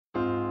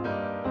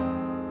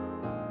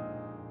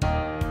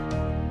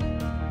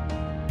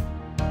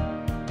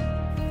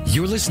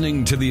You're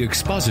listening to the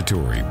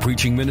expository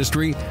preaching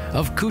ministry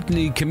of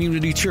Kootenai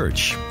Community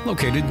Church,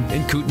 located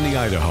in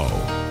Kootenai,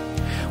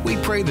 Idaho. We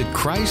pray that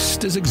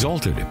Christ is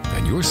exalted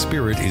and your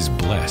spirit is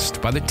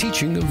blessed by the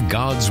teaching of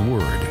God's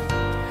Word.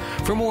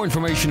 For more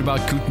information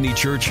about Kootenai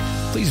Church,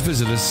 please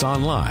visit us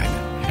online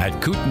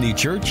at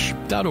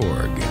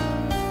kootenaichurch.org.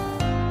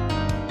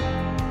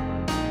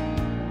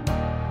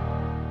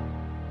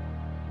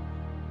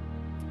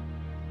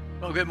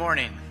 Well, good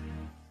morning.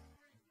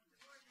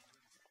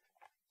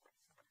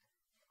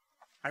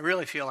 I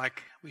really feel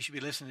like we should be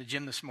listening to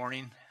Jim this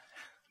morning,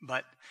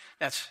 but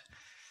that's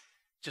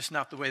just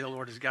not the way the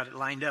Lord has got it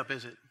lined up,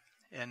 is it?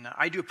 And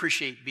I do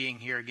appreciate being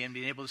here again,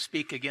 being able to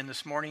speak again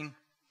this morning.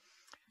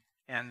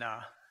 And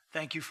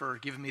thank you for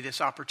giving me this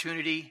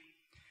opportunity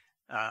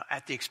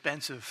at the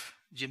expense of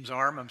Jim's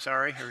arm,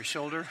 or his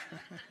shoulder.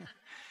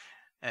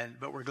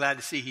 But we're glad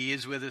to see he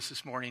is with us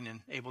this morning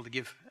and able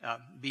to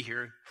be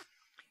here.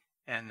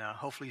 And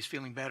hopefully he's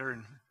feeling better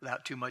and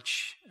without too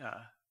much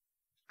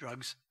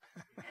drugs.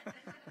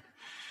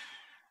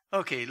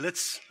 Okay,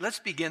 let's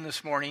begin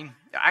this morning.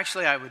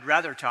 Actually, I would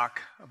rather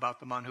talk about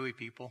the Manhui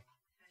people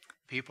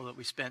that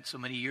we spent so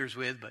many years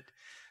with, but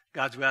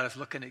God's got us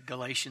looking at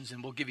Galatians,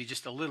 and we'll give you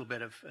just a little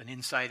bit of an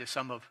insight of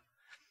some of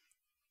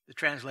the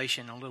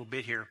translation a little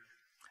bit here.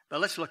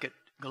 But let's look at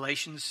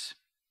Galatians.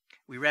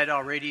 We read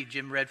already,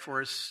 Jim read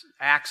for us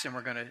Acts, and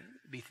we're going to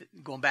be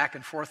going back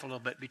and forth a little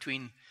bit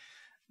between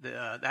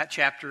that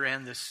chapter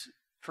and this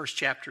first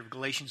chapter of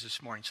Galatians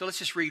this morning. So let's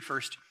just read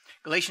first.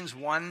 Galatians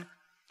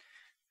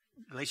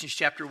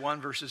chapter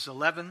 1, verses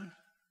 11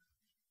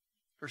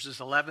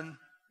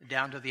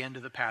 down to the end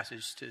of the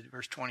passage to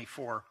verse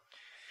 24.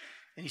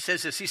 And he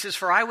says this, he says,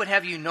 "For I would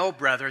have you know,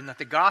 brethren, that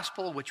the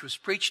gospel which was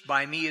preached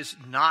by me is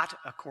not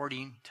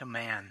according to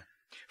man.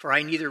 For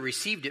I neither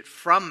received it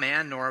from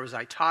man, nor was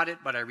I taught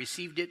it, but I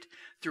received it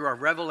through a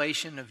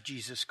revelation of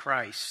Jesus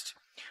Christ.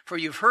 For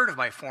you've heard of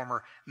my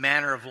former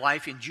manner of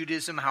life in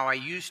Judaism, how I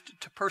used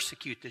to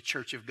persecute the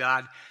church of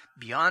God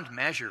beyond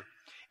measure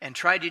and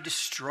tried to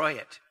destroy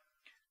it.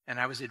 And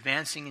I was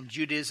advancing in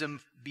Judaism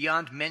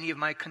beyond many of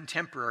my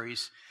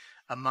contemporaries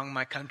among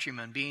my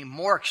countrymen, being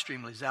more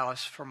extremely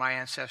zealous for my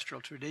ancestral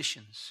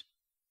traditions.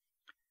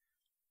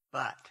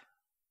 But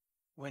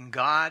when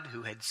God,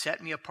 who had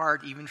set me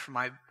apart even from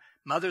my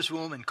mother's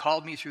womb and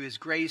called me through his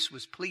grace,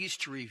 was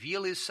pleased to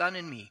reveal his Son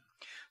in me,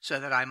 so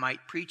that I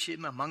might preach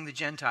him among the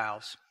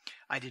Gentiles,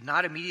 I did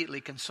not immediately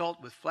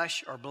consult with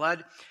flesh or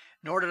blood,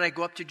 nor did I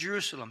go up to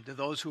Jerusalem to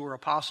those who were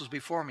apostles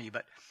before me,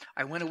 but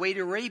I went away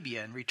to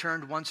Arabia and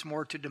returned once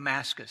more to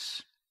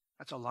Damascus."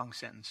 That's a long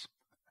sentence.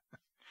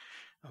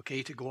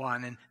 Okay, to go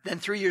on. "And then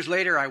 3 years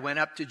later, I went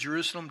up to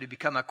Jerusalem to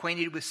become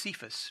acquainted with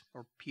Cephas,"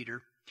 or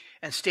Peter,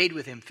 "and stayed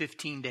with him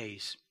 15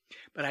 days.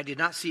 But I did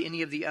not see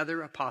any of the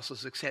other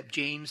apostles except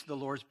James, the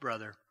Lord's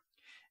brother.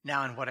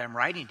 Now in what I'm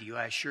writing to you,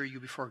 I assure you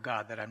before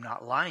God that I'm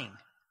not lying.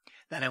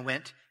 Then I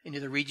went into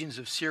the regions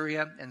of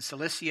Syria and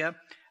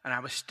Cilicia, and I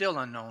was still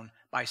unknown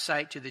by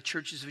sight to the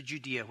churches of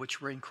Judea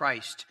which were in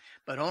Christ.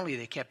 But only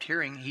they kept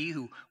hearing, he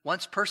who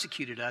once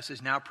persecuted us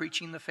is now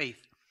preaching the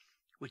faith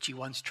which he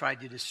once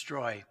tried to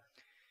destroy.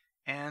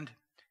 And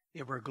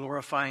they were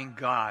glorifying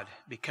God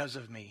because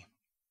of me."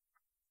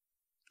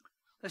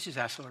 Let's just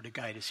ask the Lord to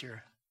guide us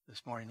here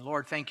this morning.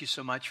 Lord, thank you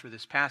so much for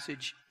this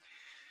passage.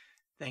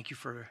 Thank you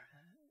for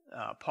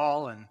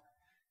Paul and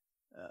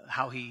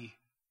how he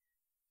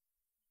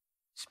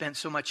spent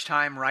so much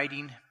time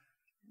writing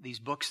these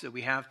books that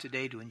we have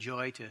today to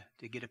enjoy, to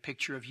get a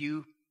picture of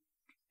you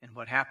and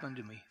what happened.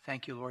 And we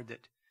thank you, Lord,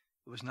 that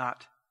it was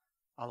not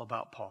all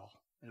about Paul,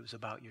 it was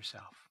about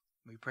yourself.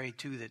 We pray,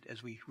 too, that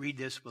as we read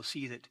this, we'll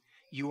see that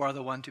you are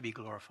the one to be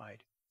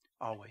glorified,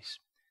 always.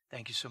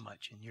 Thank you so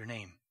much. In your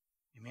name,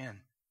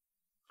 amen.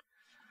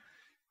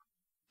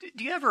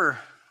 Do you ever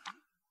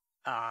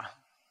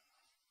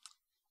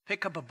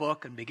pick up a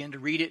book and begin to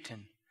read it,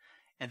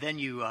 and then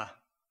you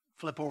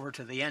flip over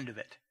to the end of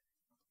it?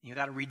 You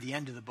got to read the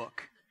end of the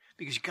book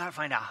because you got to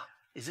find out,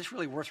 is this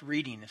really worth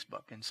reading, this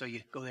book? And so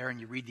you go there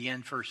and you read the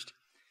end first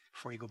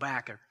before you go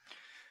back.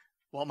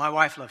 Well, my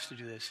wife loves to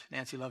do this.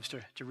 Nancy loves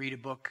to read a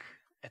book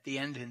at the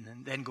end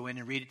and then go in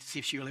and read it to see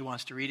if she really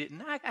wants to read it.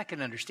 And I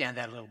can understand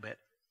that a little bit.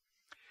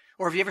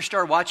 Or if you ever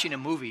start watching a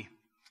movie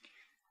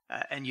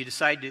and you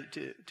decide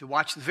to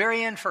watch the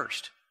very end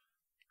first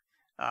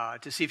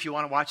to see if you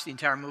want to watch the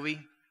entire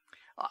movie,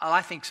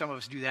 I think some of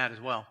us do that as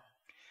well.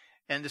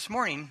 And this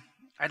morning,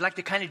 I'd like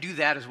to kind of do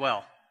that as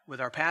well with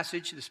our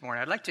passage this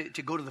morning. I'd like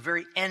to go to the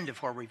very end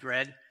of what we've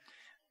read.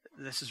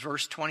 This is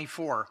verse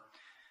 24.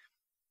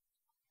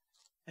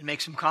 And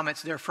make some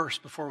comments there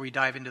first before we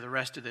dive into the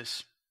rest of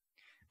this.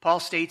 Paul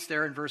states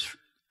there in verse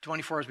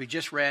 24, as we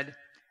just read,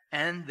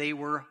 "And they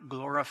were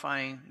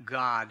glorifying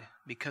God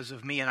because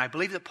of me." And I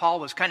believe that Paul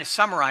was kind of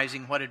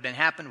summarizing what had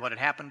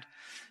happened,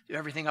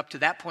 everything up to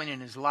that point in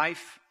his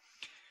life,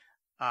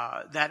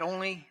 that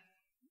only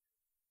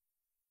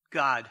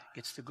God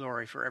gets the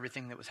glory for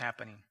everything that was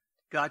happening.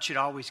 God should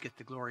always get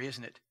the glory,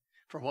 isn't it?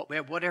 For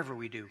whatever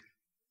we do.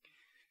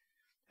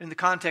 In the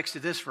context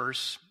of this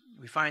verse,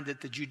 we find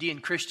that the Judean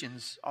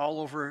Christians all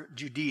over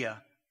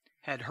Judea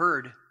had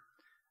heard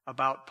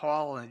about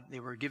Paul, and they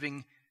were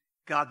giving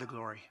God the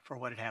glory for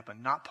what had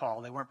happened. Not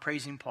Paul. They weren't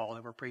praising Paul. They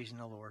were praising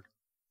the Lord.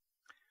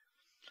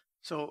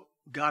 So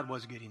God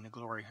was getting the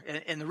glory.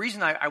 And the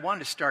reason I wanted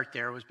to start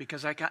there was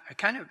because it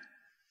kind of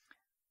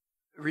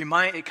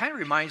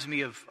reminds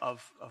me of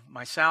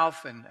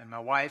myself and my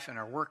wife and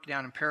our work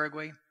down in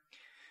Paraguay.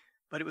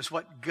 But it was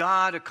what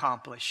God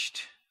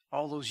accomplished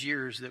all those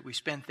years that we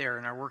spent there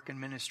in our work and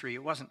ministry.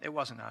 It wasn't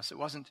us.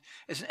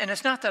 And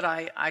it's not that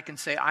I can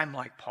say I'm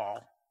like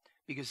Paul,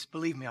 because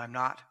believe me, I'm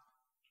not.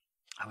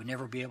 I would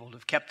never be able to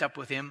have kept up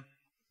with him.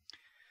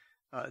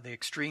 The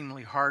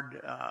extremely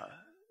hard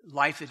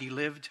life that he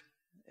lived,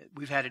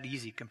 we've had it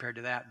easy compared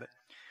to that.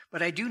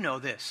 But I do know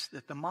this,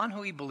 that the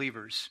Manhui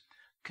believers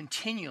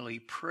continually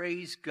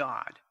praise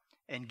God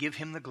and give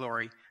him the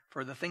glory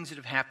for the things that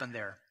have happened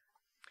there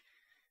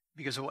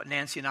because of what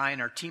Nancy and I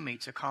and our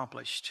teammates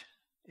accomplished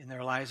in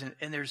their lives.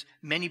 And there's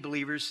many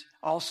believers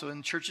also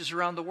in churches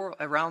around the world,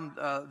 around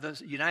the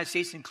United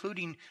States,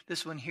 including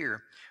this one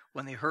here.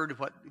 When they heard of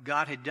what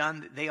God had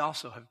done, they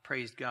also have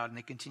praised God, and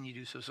they continue to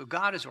do so. So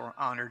God is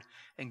honored,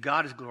 and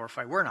God is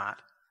glorified. We're not.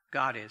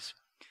 God is.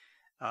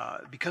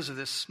 Because of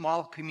this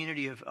small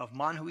community of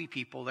Manhui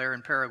people there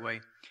in Paraguay,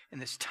 in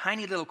this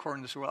tiny little corner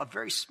of this world, a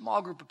very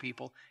small group of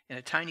people in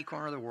a tiny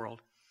corner of the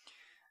world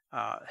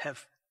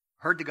have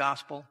heard the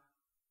gospel.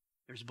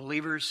 There's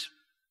believers.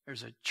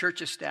 There's a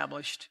church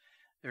established.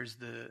 There's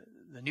the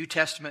New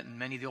Testament and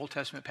many of the Old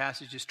Testament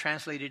passages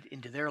translated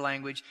into their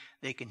language.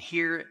 They can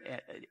hear,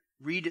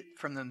 read it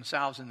from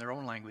themselves in their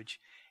own language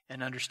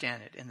and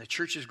understand it. And the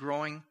church is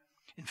growing.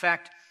 In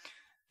fact,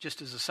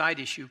 just as a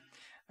side issue,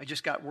 I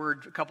just got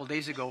word a couple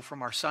days ago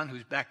from our son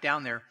who's back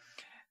down there.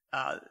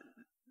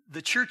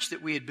 The church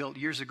that we had built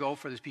years ago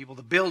for these people,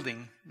 the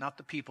building, not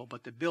the people,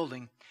 but the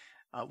building,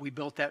 we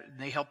built that, and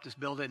they helped us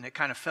build it, and it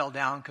kind of fell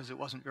down because it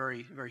wasn't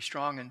very, very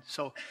strong. And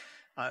so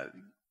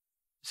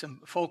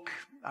some folk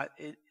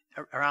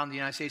around the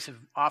United States have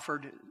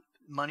offered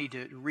money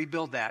to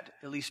rebuild that,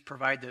 at least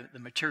provide the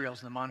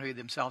materials, and the Manhui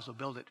themselves will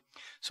build it.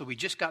 So we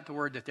just got the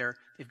word that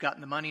they've gotten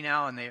the money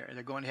now, and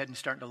they're going ahead and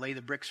starting to lay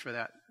the bricks for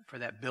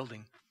that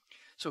building.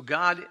 So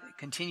God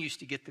continues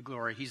to get the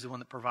glory. He's the one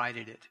that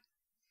provided it.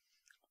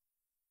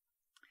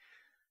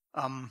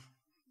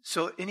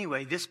 So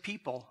anyway, this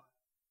people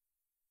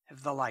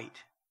have the light,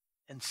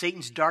 and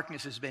Satan's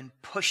darkness has been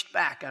pushed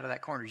back out of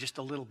that corner just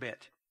a little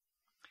bit.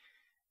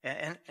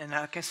 And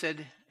like I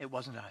said, it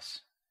wasn't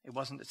us.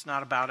 It's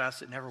not about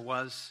us. It never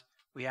was.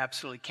 We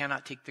absolutely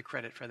cannot take the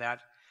credit for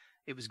that.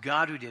 It was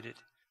God who did it,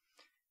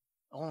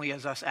 only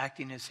as us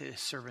acting as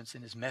his servants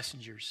and his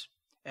messengers.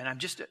 And I'm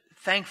just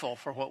thankful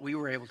for what we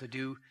were able to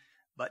do,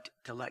 but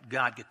to let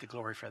God get the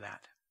glory for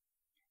that.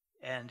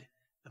 And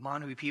the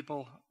Manhui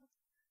people,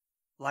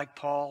 like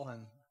Paul,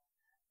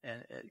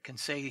 and can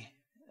say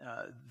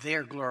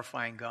they're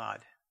glorifying God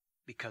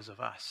because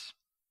of us.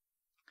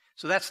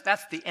 So that's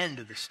the end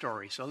of the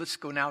story. So let's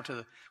go now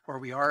to where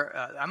we are.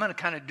 I'm going to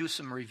kind of do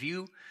some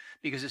review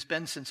because it's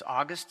been since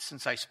August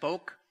since I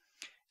spoke.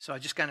 So I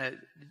just kind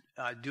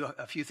of do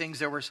a few things.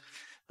 The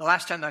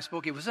last time I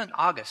spoke, it was in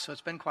August, so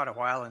it's been quite a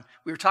while. And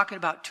we were talking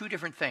about two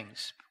different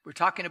things. We're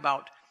talking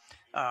about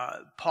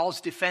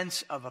Paul's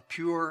defense of a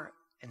pure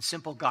and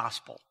simple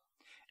gospel.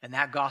 And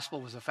that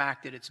gospel was the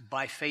fact that it's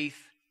by faith,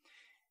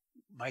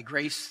 by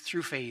grace,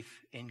 through faith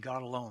in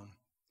God alone.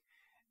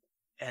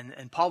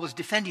 And Paul was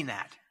defending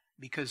that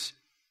because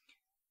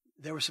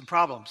there were some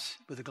problems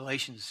with the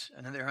Galatians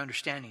and their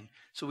understanding.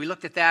 So we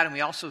looked at that, and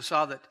we also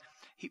saw that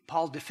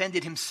Paul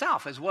defended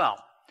himself as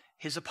well,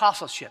 his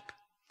apostleship.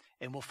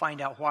 And we'll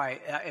find out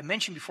why. I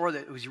mentioned before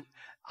that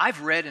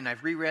I've read and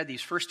I've reread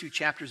these first two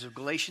chapters of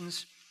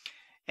Galatians,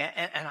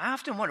 and I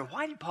often wonder,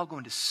 why did Paul go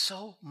into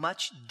so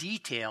much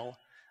detail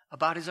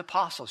about his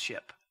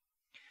apostleship?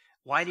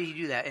 Why did he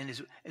do that?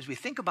 And as we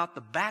think about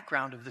the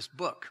background of this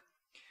book,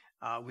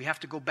 we have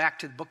to go back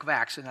to the book of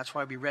Acts, and that's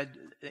why we read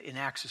in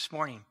Acts this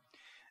morning.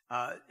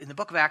 In the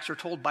book of Acts, we're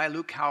told by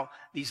Luke how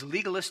these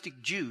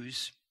legalistic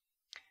Jews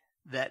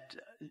that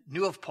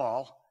knew of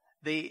Paul,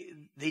 they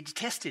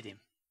detested him.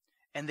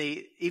 And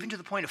they, even to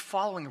the point of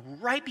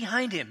following right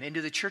behind him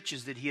into the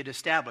churches that he had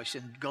established.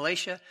 In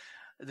Galatia,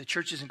 the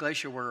churches in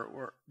Galatia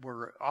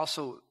were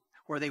also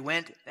where they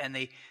went,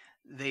 and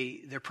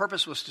their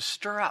purpose was to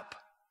stir up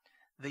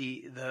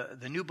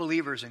the new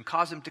believers and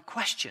cause them to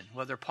question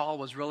whether Paul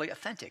was really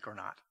authentic or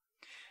not.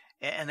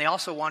 And they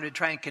also wanted to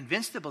try and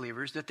convince the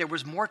believers that there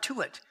was more to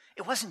it.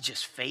 It wasn't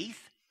just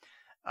faith.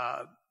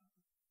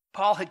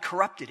 Paul had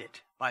corrupted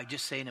it by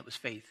just saying it was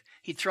faith.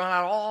 He'd thrown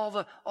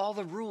out all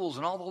the rules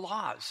and all the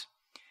laws.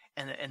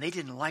 And they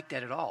didn't like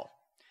that at all.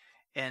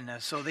 And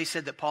so they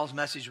said that Paul's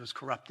message was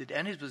corrupted,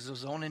 and it was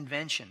his own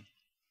invention.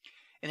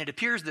 And it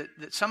appears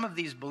that some of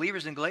these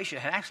believers in Galatia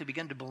had actually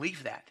begun to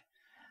believe that,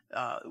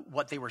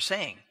 what they were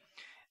saying.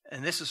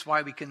 And this is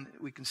why we can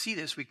see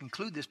this, we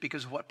conclude this,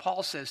 because of what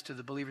Paul says to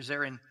the believers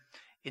there in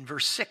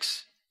verse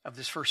 6 of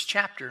this first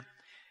chapter.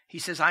 He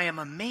says, I am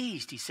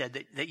amazed, he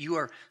said, that you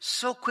are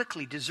so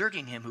quickly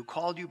deserting him who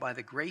called you by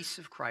the grace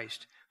of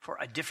Christ for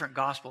a different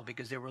gospel,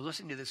 because they were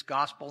listening to this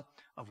gospel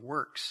of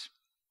works.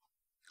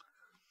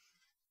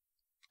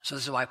 So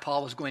this is why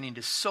Paul was going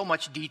into so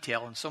much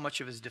detail and so much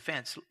of his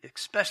defense,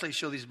 especially to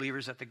show these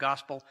believers that the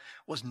gospel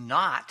was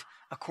not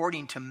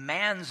according to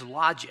man's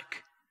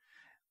logic,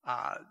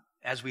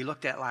 as we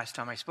looked at last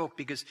time I spoke,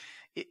 because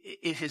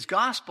if his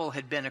gospel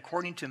had been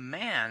according to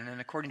man and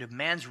according to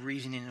man's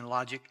reasoning and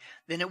logic,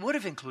 then it would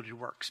have included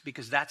works,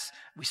 because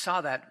we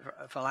saw that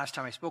for the last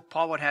time I spoke.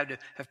 Paul would have to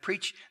have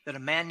preached that a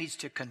man needs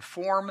to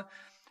conform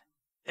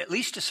at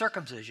least to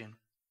circumcision,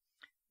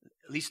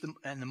 at least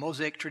and the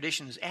Mosaic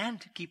traditions, and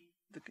to keep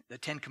the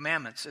Ten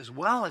Commandments, as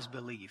well as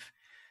believe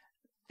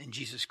in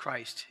Jesus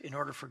Christ in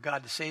order for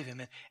God to save him.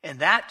 And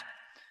that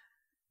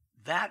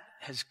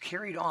has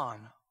carried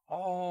on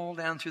all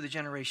down through the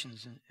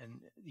generations and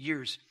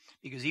years,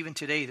 because even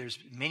today there's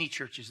many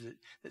churches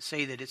that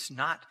say that it's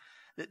not,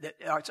 that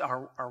it's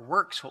our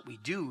works, what we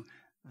do,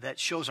 that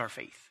shows our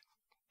faith.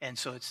 And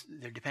so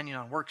they're depending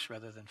on works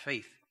rather than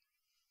faith,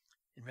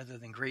 and rather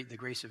than the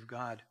grace of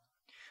God.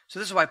 So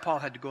this is why Paul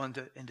had to go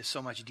into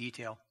so much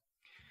detail.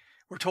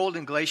 We're told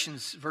in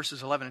Galatians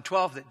verses 11 and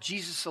 12 that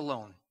Jesus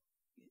alone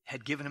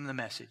had given him the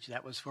message.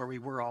 That was where we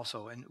were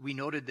also. And we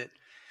noted that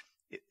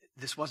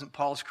this wasn't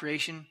Paul's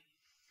creation.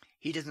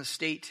 He doesn't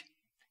state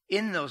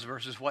in those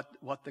verses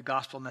what the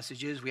gospel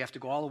message is. We have to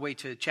go all the way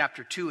to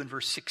chapter 2 and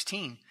verse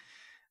 16.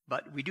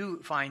 But we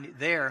do find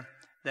there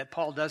that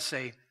Paul does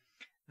say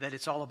that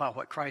it's all about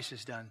what Christ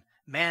has done.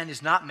 Man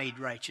is not made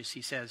righteous,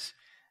 he says,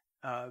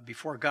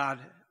 before God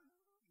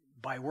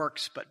by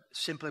works, but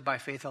simply by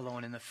faith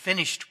alone in the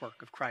finished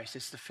work of Christ.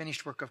 It's the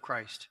finished work of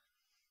Christ.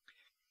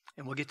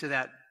 And we'll get to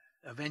that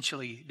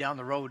eventually down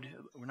the road.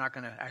 We're not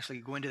going to actually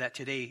go into that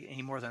today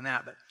any more than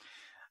that, but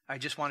I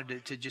just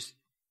wanted to just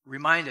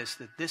remind us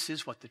that this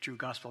is what the true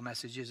gospel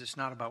message is. It's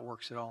not about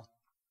works at all.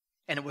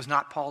 And it was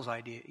not Paul's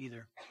idea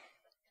either.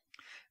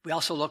 We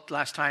also looked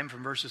last time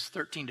from verses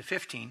 13 to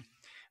 15.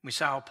 We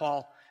saw how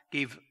Paul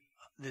gave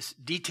this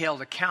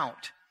detailed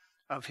account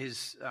of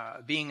his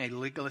being a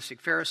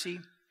legalistic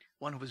Pharisee,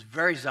 one who was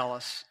very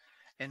zealous,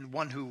 and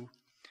one who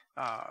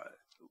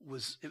it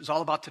was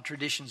all about the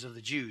traditions of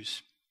the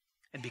Jews.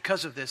 And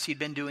because of this, he'd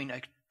been doing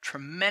a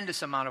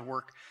tremendous amount of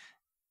work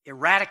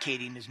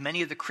eradicating as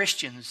many of the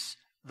Christians,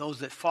 those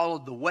that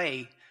followed the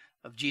way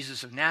of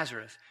Jesus of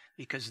Nazareth,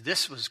 because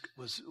this was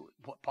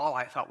what Paul,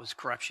 I thought, was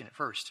corruption at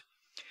first.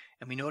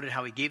 And we noted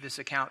how he gave this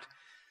account,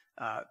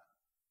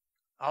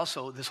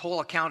 also this whole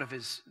account of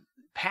his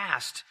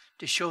past,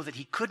 to show that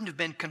he couldn't have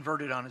been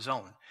converted on his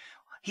own.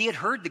 He had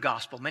heard the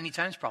gospel many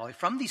times probably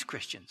from these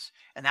Christians,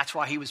 and that's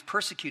why he was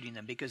persecuting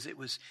them, because it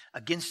was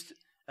against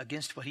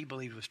what he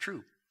believed was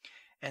true.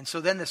 And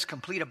so then this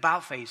complete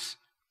about face,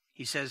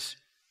 he says,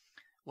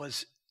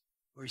 was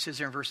where he says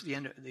there in the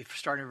end, they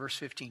start in verse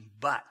 15,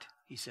 but,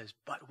 he says,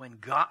 but when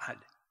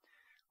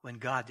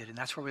God did, and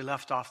that's where we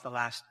left off the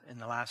last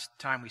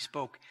time we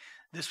spoke.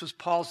 This was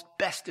Paul's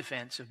best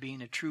defense of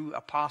being a true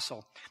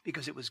apostle,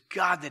 because it was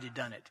God that had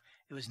done it.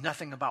 It was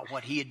nothing about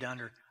what he had done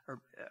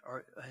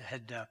or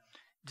had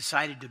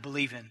decided to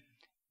believe in.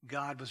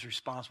 God was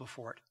responsible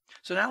for it.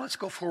 So now let's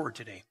go forward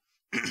today.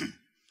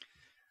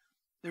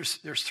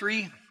 There's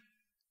three.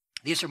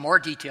 These are more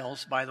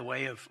details, by the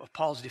way, of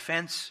Paul's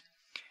defense.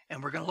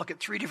 And we're going to look at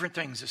three different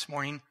things this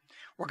morning.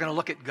 We're going to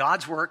look at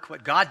God's work,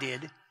 what God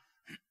did.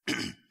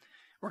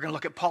 We're going to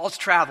look at Paul's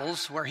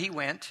travels, where he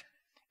went.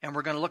 And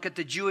we're going to look at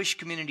the Jewish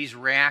community's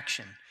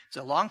reaction. It's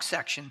a long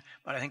section,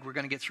 but I think we're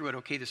going to get through it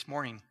okay this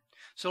morning.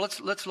 So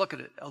let's look at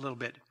it a little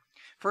bit.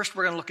 First,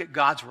 we're going to look at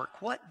God's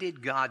work. What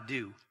did God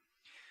do?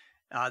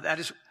 That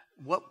is,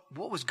 what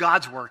was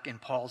God's work in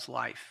Paul's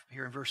life?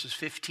 Here in verses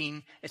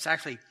 15, it's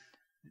actually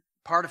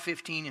part of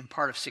 15 and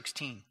part of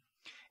 16.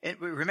 And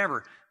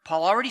remember,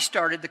 Paul already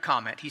started the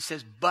comment. He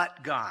says,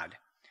 but God.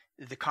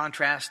 The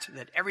contrast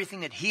that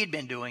everything that he had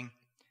been doing,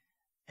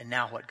 and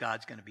now what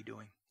God's going to be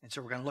doing. And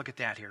so we're going to look at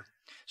that here.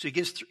 So he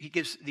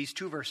gives these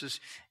two verses,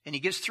 and he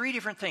gives three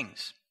different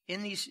things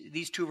in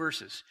these two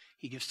verses.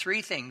 He gives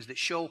three things that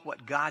show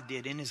what God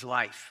did in his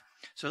life.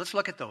 So let's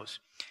look at those.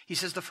 He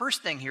says the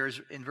first thing here is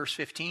in verse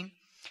 15.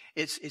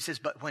 It says,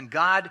 but when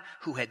God,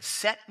 who had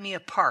set me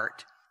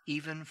apart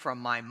even from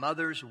my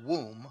mother's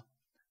womb.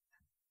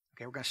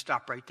 Okay, we're going to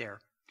stop right there.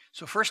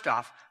 So first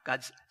off,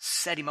 God's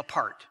set him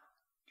apart.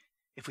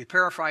 If we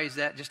paraphrase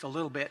that just a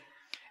little bit,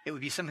 it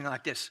would be something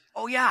like this.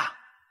 Oh yeah,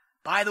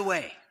 by the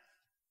way,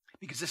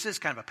 because this is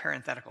kind of a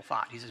parenthetical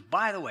thought. He says,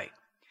 by the way,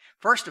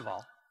 first of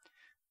all,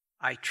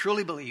 I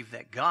truly believe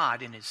that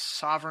God in his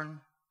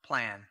sovereign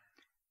plan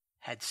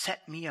had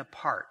set me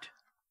apart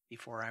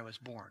before I was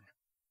born.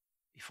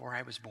 Before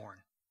I was born.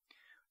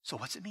 So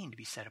what's it mean to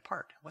be set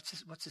apart? What's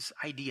this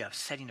idea of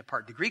setting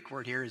apart? The Greek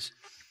word here is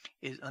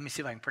let me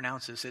see if I can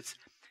pronounce this. It's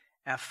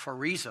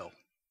aphorizo.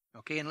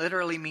 Okay, and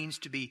literally means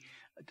to be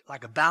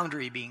like a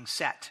boundary being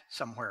set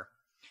somewhere,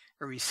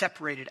 or be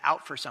separated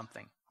out for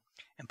something.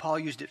 And Paul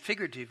used it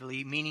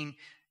figuratively, meaning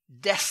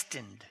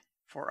destined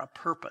for a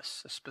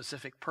purpose, a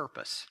specific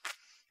purpose.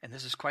 And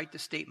this is quite the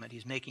statement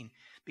he's making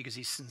because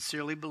he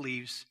sincerely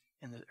believed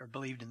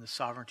in the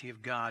sovereignty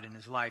of God in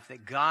his life,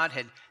 that God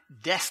had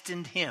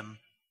destined him.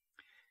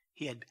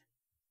 He had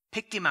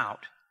picked him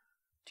out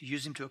to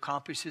use him to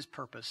accomplish his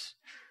purpose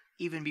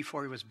even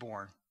before he was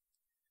born,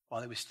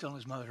 while he was still in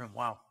his mother's womb.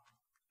 Wow,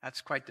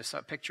 that's quite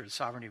the picture of the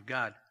sovereignty of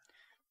God.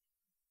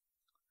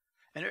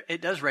 And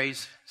it does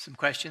raise some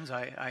questions.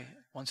 I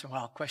once in a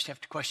while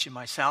have to question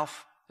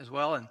myself as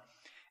well and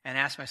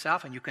ask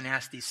myself, and you can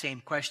ask these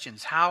same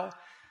questions. How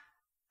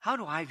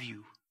do I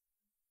view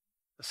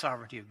the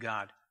sovereignty of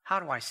God? How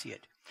do I see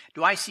it?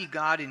 Do I see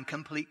God in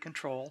complete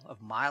control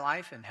of my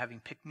life and having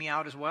picked me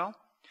out as well?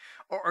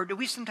 Or do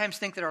we sometimes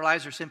think that our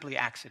lives are simply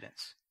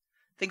accidents?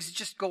 Things that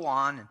just go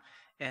on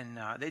and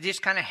they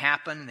just kind of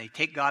happen and they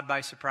take God by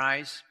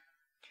surprise.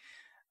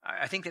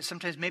 I think that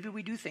sometimes maybe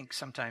we do think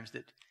sometimes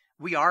that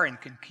we are in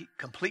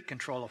complete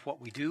control of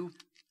what we do.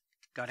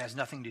 God has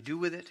nothing to do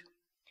with it.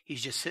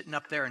 He's just sitting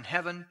up there in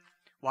heaven,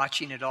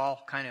 watching it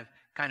all kind of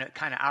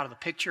out of the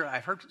picture.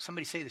 I've heard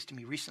somebody say this to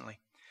me recently,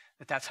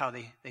 that that's how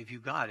they view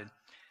God.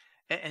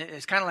 And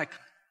it's kind of like,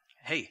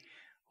 hey,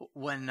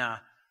 when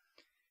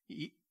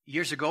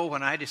years ago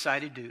when I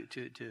decided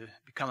to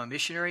become a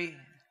missionary,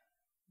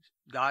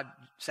 God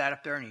sat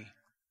up there and he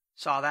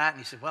saw that and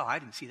he said, well, I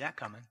didn't see that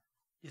coming.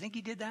 You think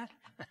he did that?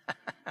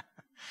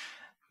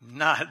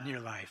 Not in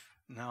your life.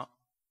 No.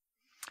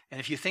 And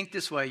if you think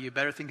this way, you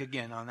better think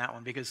again on that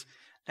one, because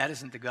that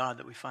isn't the God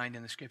that we find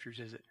in the Scriptures,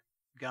 is it?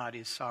 God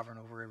is sovereign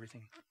over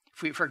everything.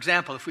 For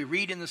example, if we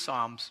read in the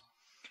Psalms,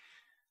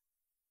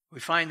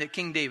 we find that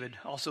King David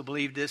also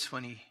believed this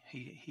when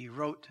he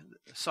wrote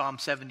Psalm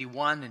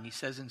 71, and he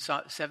says in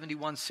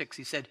 71:6,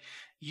 he said,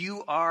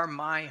 "You are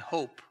my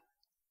hope,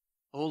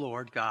 O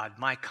Lord God,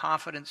 my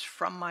confidence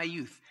from my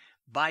youth.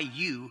 By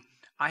you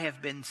I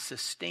have been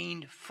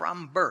sustained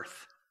from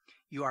birth.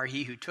 You are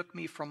he who took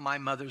me from my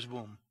mother's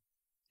womb."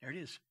 There it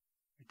is,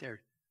 right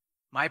there.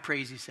 My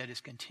praise, he said,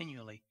 is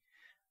continually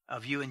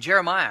of you. And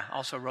Jeremiah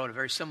also wrote a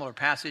very similar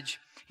passage.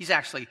 He's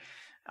actually,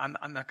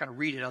 I'm not going to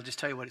read it, I'll just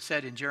tell you what it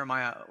said in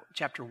Jeremiah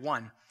chapter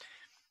 1.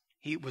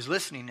 He was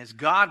listening as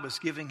God was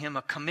giving him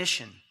a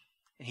commission.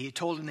 And he had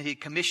told him that he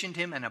had commissioned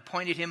him and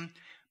appointed him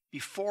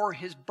before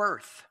his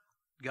birth.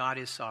 God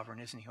is sovereign,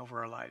 isn't he, over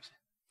our lives?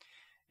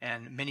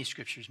 And many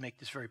scriptures make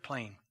this very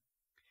plain.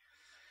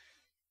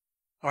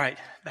 All right,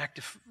 back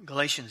to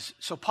Galatians.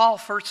 So Paul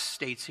first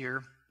states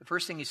here, the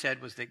first thing he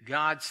said was that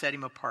God set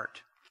him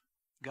apart.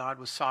 God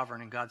was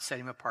sovereign and God set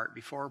him apart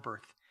before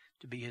birth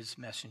to be his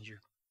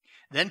messenger.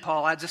 Then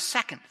Paul adds a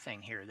second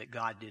thing here that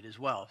God did as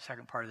well,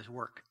 second part of his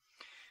work.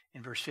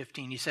 In verse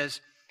 15 he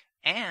says,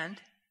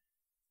 "And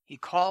he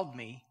called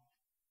me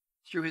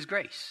through his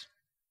grace."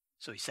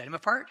 So he set him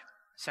apart.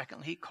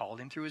 Secondly, he called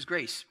him through his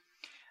grace.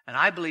 And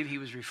I believe he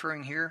was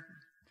referring here,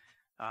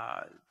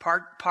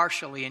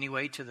 partially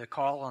anyway, to the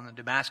call on the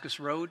Damascus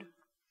Road.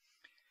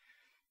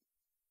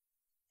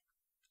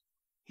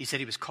 He said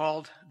he was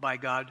called by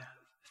God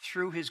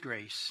through his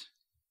grace,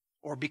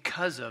 or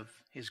because of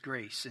his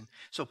grace. And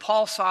so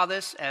Paul saw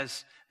this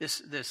as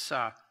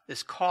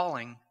this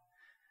calling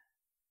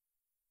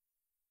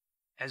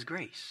as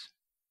grace,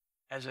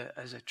 as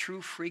a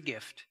true free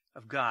gift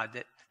of God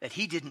that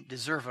he didn't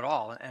deserve at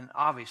all. And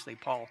obviously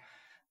Paul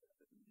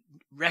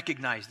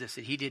recognized this,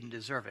 that he didn't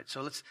deserve it.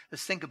 So let's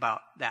think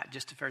about that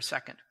just for a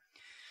second.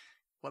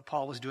 What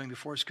Paul was doing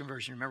before his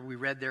conversion. Remember, we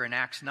read there in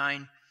Acts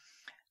 9,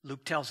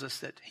 Luke tells us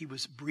that he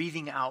was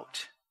breathing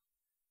out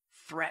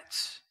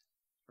threats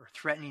or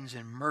threatenings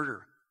and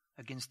murder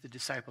against the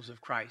disciples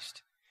of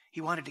Christ. He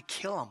wanted to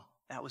kill them.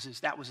 That was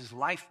his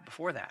life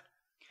before that.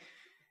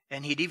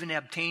 And he'd even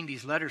obtained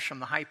these letters from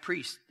the high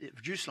priest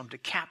of Jerusalem to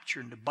capture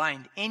and to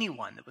bind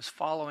anyone that was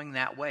following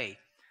that way,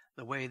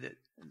 the way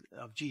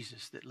of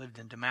Jesus that lived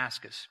in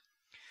Damascus.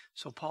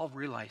 So Paul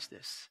realized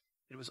this.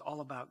 It was all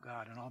about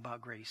God and all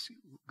about grace.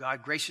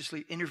 God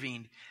graciously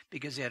intervened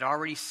because he had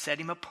already set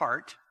him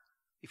apart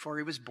before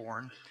he was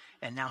born,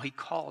 and now he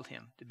called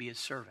him to be his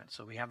servant.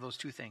 So we have those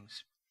two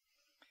things.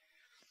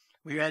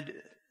 We read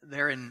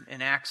there in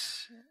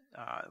Acts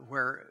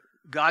where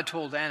God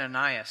told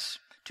Ananias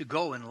to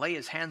go and lay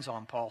his hands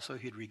on Paul so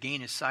he'd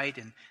regain his sight,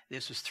 and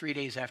this was 3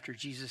 days after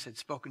Jesus had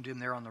spoken to him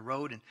there on the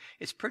road. And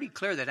it's pretty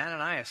clear that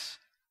Ananias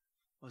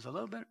was a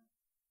little bit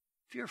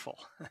fearful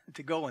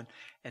to go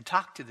and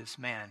talk to this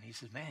man. He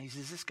says,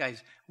 this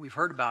guy's, we've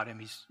heard about him.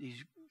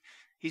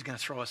 He's going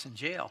to throw us in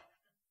jail.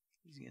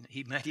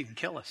 He might even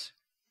kill us.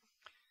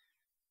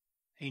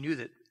 He knew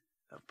that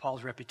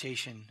Paul's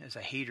reputation as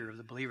a hater of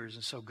the believers.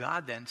 And so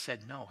God then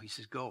said, no, he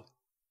says, go.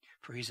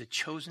 For he's a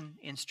chosen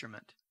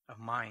instrument of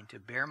mine to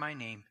bear my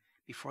name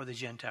before the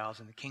Gentiles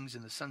and the kings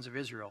and the sons of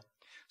Israel.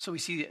 So we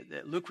see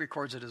that Luke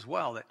records it as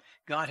well, that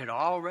God had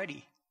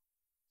already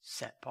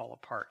set Paul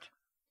apart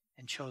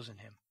and chosen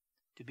him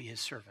to be his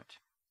servant.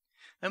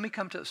 Then we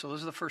come to, so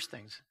those are the first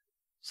things.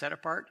 Set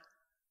apart,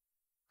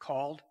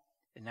 called,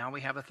 and now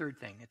we have a third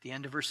thing. At the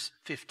end of verse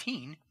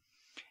 15,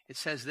 it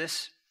says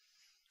this,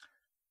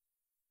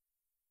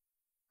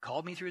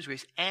 called me through his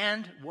grace,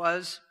 and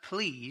was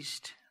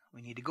pleased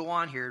We need to go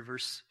on here,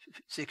 verse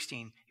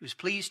 16. He was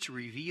pleased to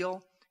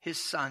reveal his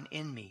Son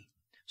in me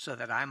so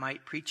that I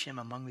might preach him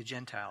among the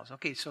Gentiles.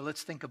 Okay, so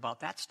let's think about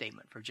that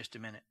statement for just a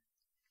minute.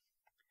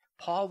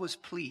 Paul was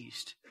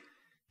pleased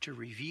to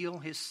reveal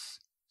his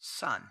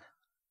Son.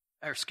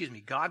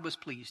 God was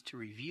pleased to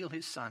reveal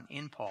his Son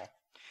in Paul.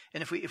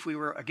 And if we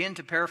were, again,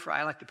 to paraphrase,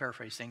 I like to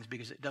paraphrase things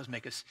because it does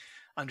make us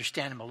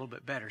understand him a little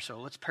bit better. So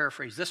let's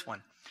paraphrase this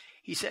one.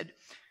 He said,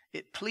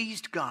 it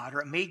pleased God,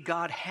 or it made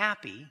God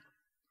happy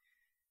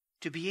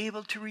to be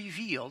able to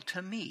reveal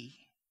to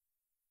me,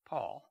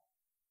 Paul,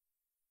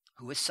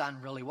 who his Son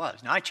really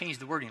was. Now, I changed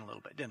the wording a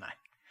little bit, didn't I?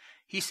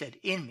 He said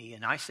in me,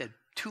 and I said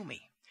to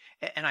me.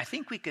 And I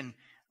think we can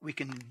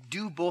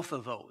do both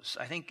of those.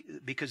 I think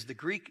because the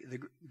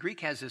Greek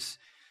has this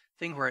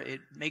thing where it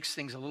makes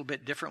things a little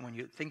bit different when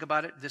you think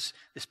about it. This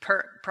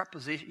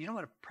preposition, you know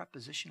what a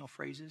prepositional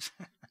phrase is?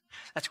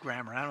 That's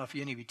grammar. I don't know if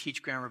any of you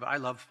teach grammar, but I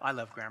love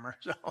grammar.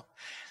 So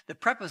the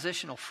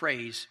prepositional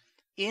phrase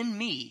in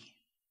me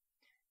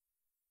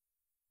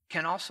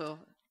can also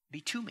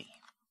be to me.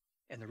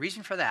 And the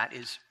reason for that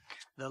is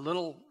the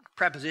little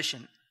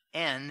preposition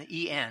en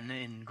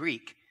in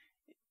Greek,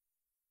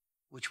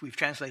 which we've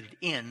translated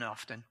in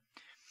often,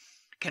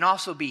 can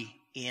also be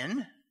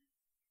in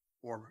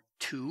or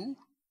to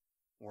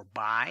or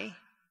by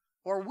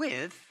or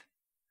with.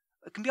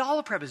 It can be all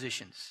the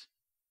prepositions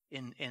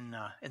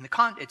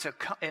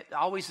it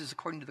always is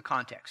according to the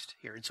context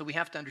here. And so we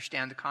have to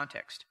understand the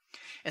context.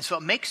 And so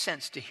it makes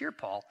sense to hear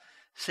Paul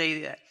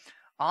say that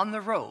on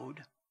the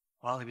road,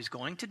 while he was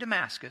going to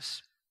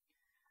Damascus,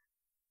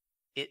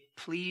 it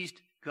pleased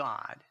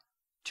God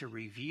to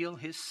reveal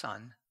his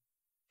Son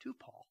to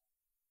Paul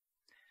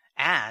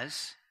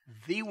as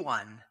the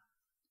one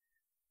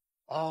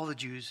all the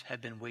Jews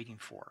had been waiting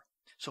for.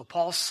 So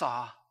Paul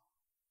saw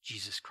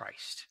Jesus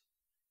Christ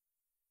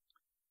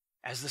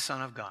as the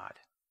Son of God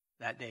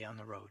that day on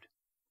the road,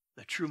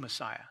 the true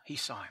Messiah. He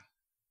saw him.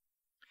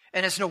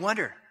 And it's no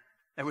wonder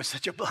there was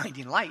such a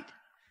blinding light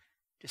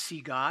to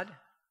see God.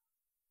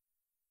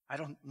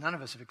 None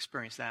of us have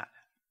experienced that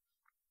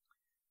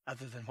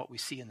other than what we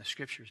see in the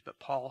scriptures, but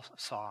Paul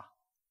saw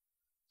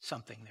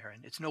something there.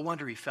 And it's no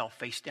wonder he fell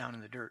face down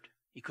in the dirt.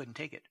 He couldn't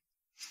take it.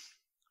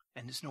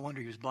 And it's no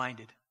wonder he was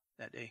blinded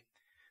that day.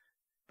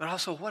 But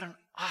also, what an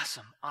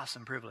awesome,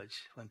 awesome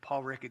privilege when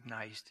Paul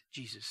recognized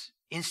Jesus,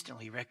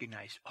 instantly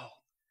recognized, oh,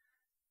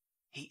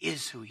 he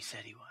is who he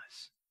said he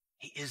was.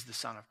 He is the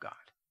Son of God.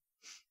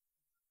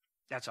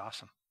 That's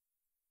awesome.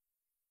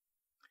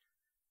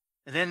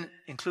 And then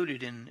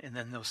included in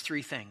those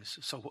three things.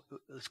 So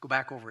let's go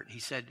back over it. He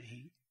said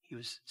he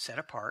was set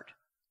apart.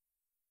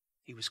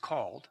 He was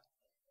called.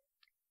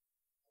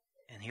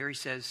 And here he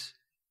says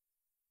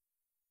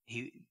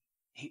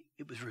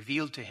it was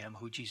revealed to him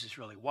who Jesus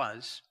really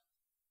was.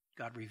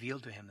 God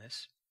revealed to him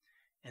this.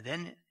 And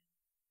then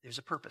there's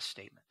a purpose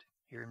statement.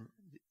 Here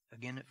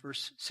again at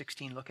verse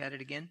 16, look at it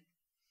again.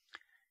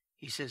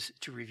 He says,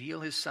 to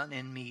reveal his Son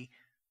in me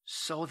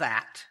so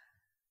that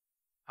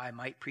I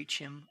might preach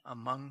him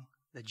among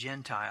the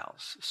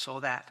Gentiles. So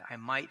that I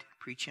might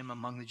preach him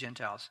among the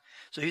Gentiles.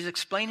 So he's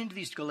explaining to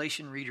these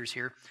Galatian readers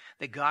here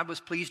that God was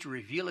pleased to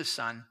reveal his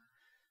Son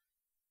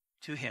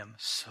to him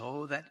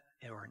so that,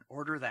 or in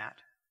order that,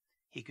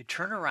 he could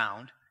turn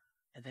around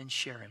and then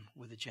share him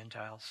with the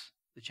Gentiles,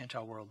 the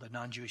Gentile world, the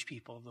non-Jewish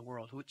people of the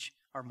world, which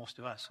are most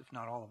of us, if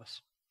not all of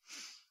us.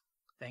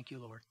 Thank you,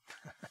 Lord.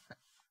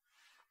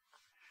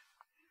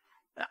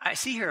 I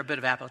see here a bit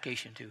of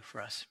application, too,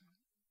 for us.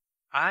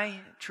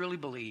 I truly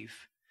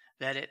believe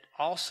that it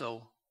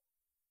also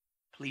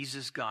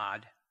pleases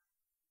God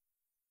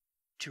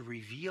to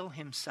reveal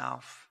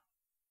himself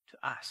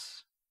to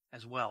us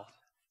as well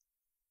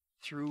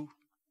through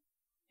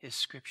his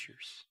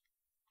scriptures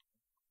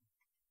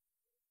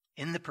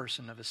in the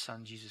person of his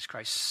Son, Jesus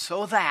Christ,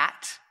 so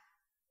that,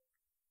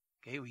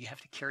 okay, we have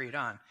to carry it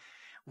on,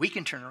 we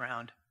can turn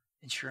around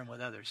and share him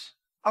with others,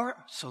 or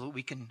so that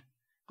we can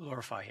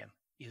glorify him,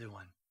 either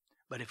one.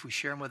 But if we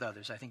share him with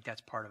others, I think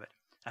that's part of it.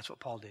 That's what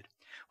Paul did.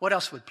 What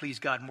else would please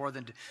God more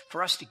than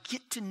for us to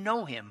get to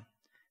know him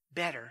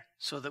better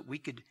so that we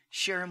could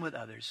share him with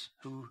others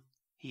who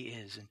he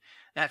is? And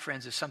that,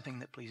 friends, is something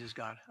that pleases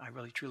God. I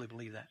really, truly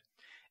believe that.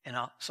 And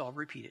I'll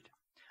repeat it.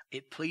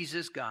 It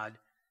pleases God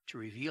to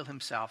reveal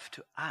himself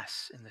to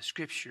us in the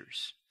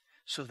scriptures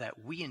so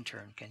that we in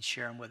turn can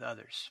share him with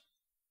others.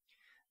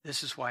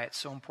 This is why it's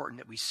so important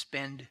that we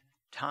spend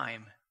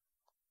time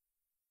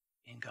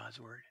in God's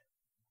word,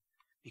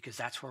 because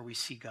that's where we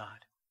see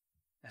God.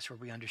 That's where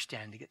we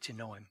understand to get to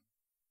know him.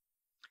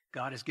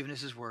 God has given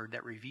us his word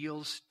that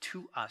reveals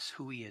to us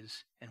who he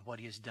is and what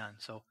he has done.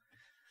 So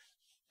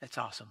that's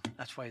awesome.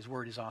 That's why his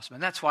word is awesome.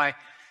 And that's why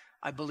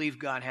I believe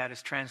God had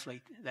us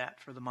translate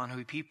that for the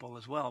Manhui people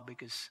as well,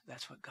 because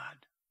that's what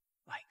God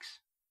likes.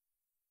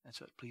 That's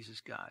what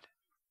pleases God.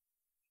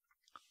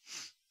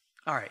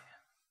 All right.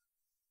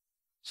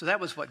 So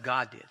that was what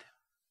God did.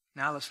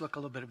 Now let's look a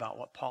little bit about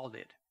what Paul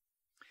did.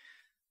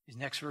 These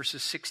next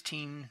verses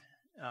 16,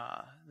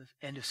 the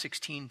end of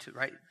 16 to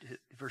right to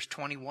verse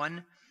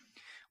 21.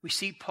 we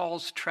see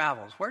Paul's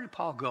travels. Where did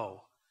Paul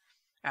go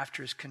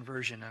after his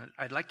conversion? And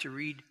I'd like to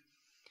read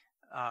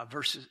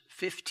verses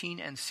 15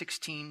 and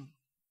 16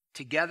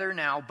 together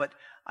now, but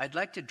I'd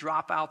like to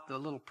drop out the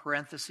little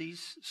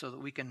parentheses so that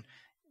we can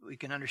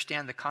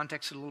understand the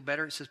context a little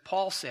better. It says,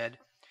 Paul said,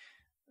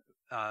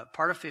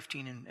 part of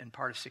 15 and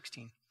part of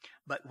 16,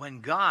 but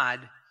when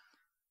God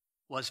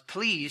was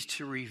pleased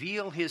to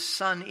reveal his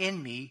Son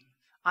in me,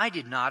 I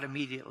did not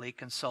immediately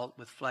consult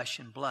with flesh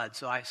and blood.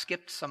 So I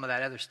skipped some of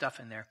that other stuff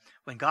in there.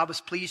 When God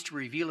was pleased to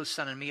reveal his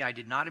Son in me, I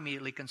did not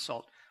immediately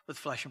consult with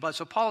flesh and blood.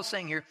 So Paul is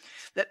saying here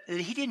that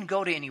he didn't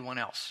go to anyone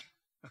else.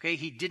 Okay,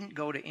 he didn't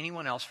go to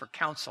anyone else for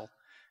counsel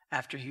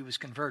after he was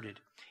converted.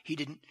 He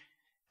didn't.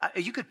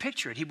 You could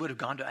picture it. He would have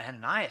gone to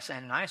Ananias.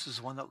 Ananias was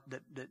the one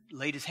that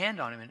laid his hand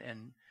on him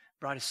and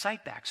brought his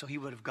sight back. So he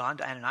would have gone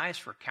to Ananias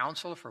for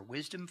counsel, for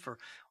wisdom, for,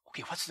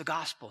 okay, what's the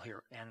gospel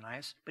here,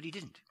 Ananias? But he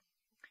didn't.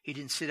 He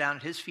didn't sit down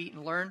at his feet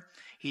and learn.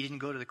 He didn't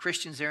go to the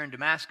Christians there in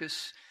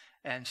Damascus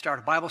and start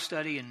a Bible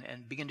study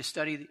and begin to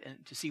study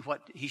and to see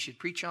what he should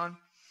preach on.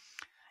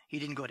 He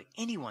didn't go to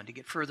anyone to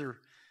get further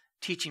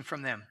teaching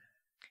from them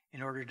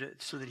in order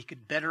so that he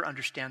could better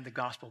understand the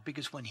gospel.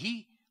 Because when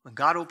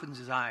God opens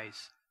his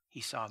eyes, he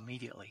saw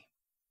immediately.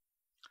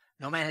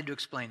 No man had to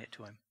explain it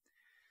to him.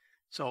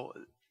 So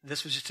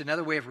this was just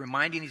another way of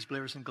reminding these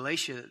believers in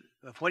Galatia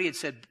of what he had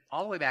said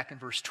all the way back in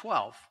verse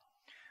 12,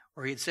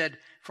 where he had said,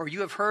 for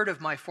you have heard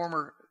of my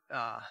former,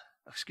 it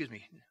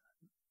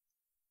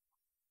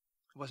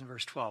wasn't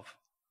verse 12.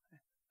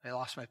 I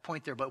lost my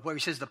point there, but where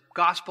he says the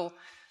gospel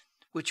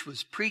which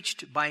was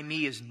preached by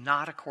me is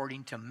not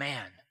according to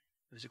man.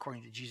 It was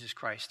according to Jesus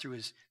Christ through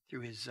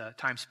his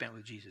time spent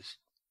with Jesus.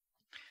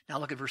 Now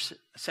look at verse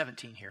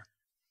 17 here,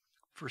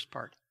 first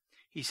part.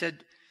 He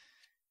said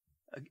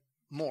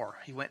more.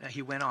 He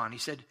went on. He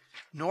said,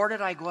 nor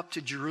did I go up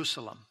to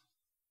Jerusalem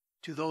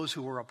to those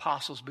who were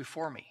apostles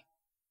before me.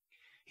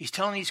 He's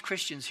telling these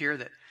Christians here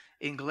that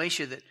in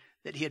Galatia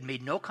that he had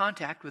made no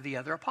contact with the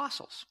other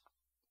apostles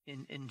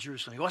in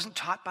Jerusalem. He wasn't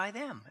taught by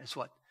them. Is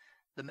what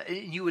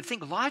you would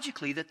think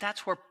logically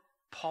that's where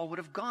Paul would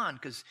have gone,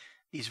 because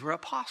these were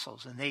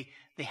apostles and they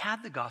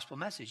had the gospel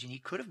message and he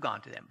could have gone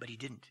to them, but he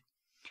didn't.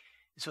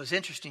 So it's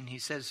interesting. He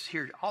says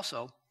here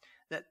also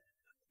that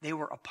they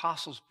were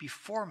apostles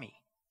before me.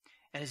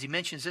 And as he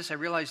mentions this, I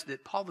realized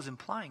that Paul was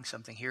implying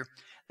something here,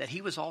 that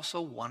he was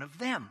also one of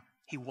them.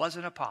 He was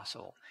an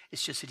apostle.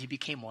 It's just that he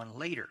became one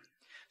later.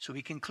 So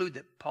we conclude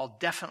that Paul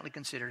definitely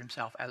considered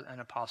himself as an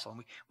apostle.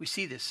 And we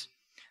see this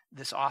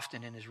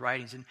often in his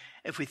writings. And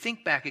if we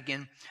think back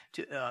again,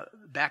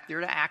 back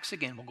there to Acts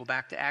again, we'll go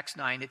back to Acts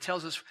 9. It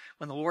tells us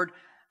when the Lord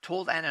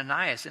told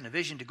Ananias in a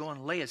vision to go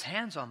and lay his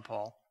hands on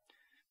Paul,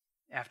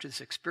 after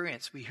this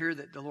experience, we hear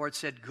that the Lord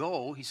said,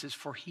 go, he says,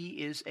 for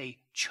he is a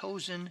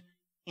chosen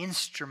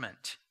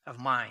instrument of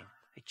mine,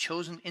 a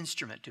chosen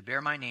instrument to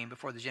bear my name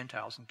before the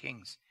Gentiles and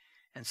kings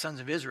and sons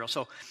of Israel.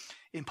 So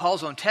in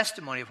Paul's own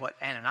testimony of what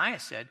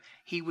Ananias said,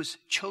 he was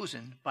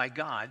chosen by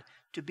God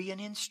to be an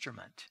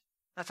instrument.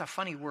 That's a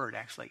funny word,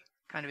 actually.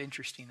 Kind of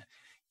interesting,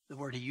 the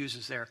word he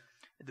uses there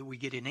that we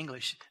get in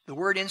English. The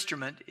word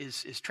instrument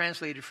is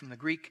translated from the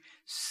Greek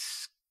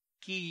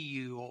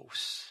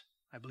skios,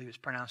 I believe it's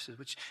pronounced,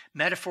 which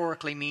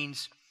metaphorically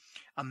means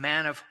a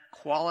man of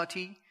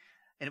quality.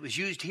 And it was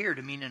used here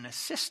to mean an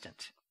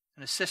assistant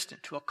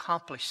to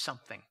accomplish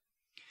something.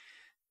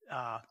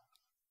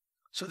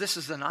 So this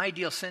is an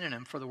ideal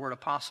synonym for the word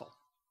apostle,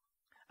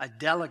 a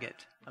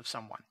delegate of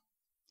someone.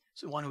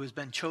 So one who has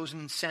been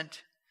chosen,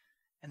 sent,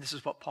 and this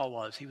is what Paul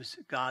was. He was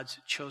God's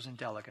chosen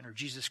delegate, or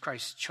Jesus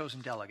Christ's chosen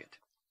delegate.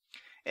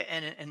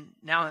 And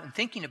now in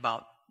thinking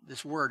about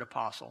this word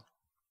apostle,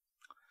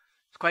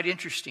 it's quite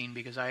interesting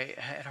because I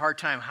had a hard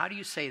time. How do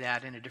you say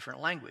that in a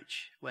different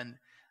language when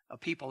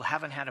people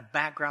haven't had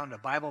a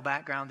Bible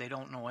background? They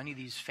don't know any of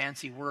these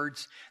fancy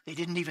words. They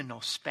didn't even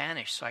know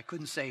Spanish, so I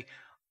couldn't say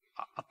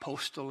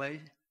apostole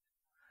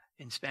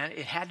in Spanish.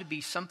 It had to be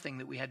something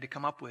that we had to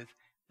come up with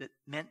that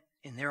meant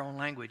in their own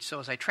language. So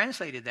as I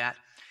translated that,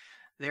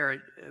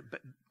 there,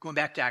 going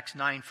back to Acts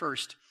 9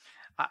 first,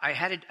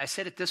 I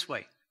said it this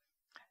way: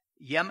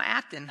 Yem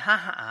atin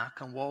ha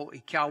kan wo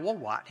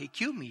ikawat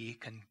hikumi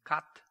kan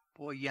kat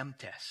po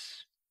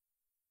yemtes.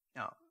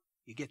 Now,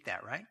 you get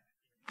that, right?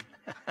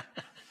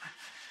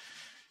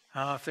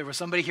 If there was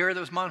somebody here that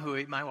was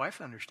Manhui, my wife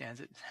understands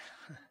it.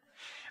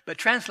 But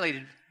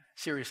translated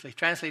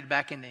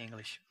back into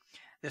English,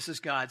 this is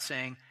God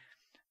saying,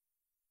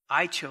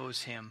 I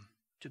chose him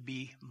to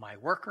be my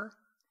worker,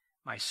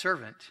 my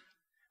servant,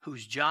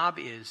 whose job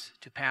is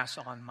to pass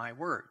on my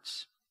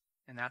words.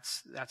 And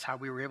that's how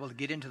we were able to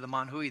get into the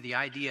Manhui, the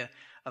idea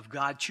of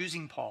God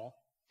choosing Paul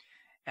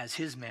as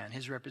his man,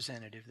 his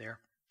representative there.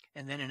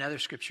 And then in other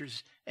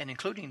scriptures, and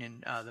including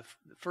in the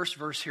first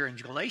verse here in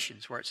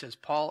Galatians, where it says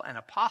Paul, an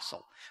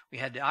apostle, we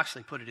had to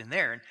actually put it in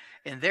there.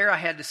 And there I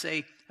had to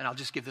say, and I'll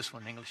just give this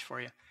one in English for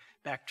you,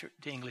 back to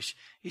English.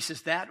 He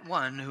says, that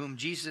one whom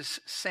Jesus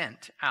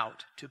sent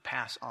out to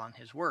pass on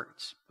his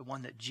words. The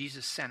one that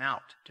Jesus sent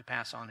out to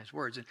pass on his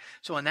words. And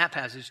so in that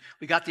passage,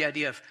 we got the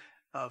idea of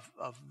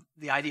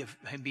the idea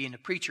of him being a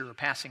preacher or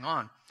passing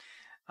on.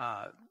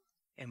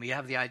 And we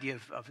have the idea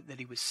of that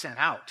he was sent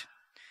out.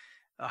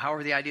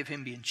 However, the idea of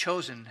him being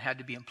chosen had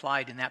to be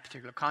implied in that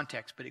particular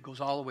context, but it goes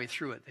all the way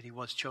through it that he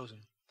was chosen.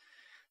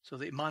 So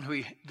the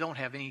Manhui don't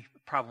have any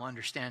problem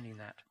understanding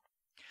that.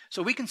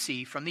 So we can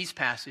see from these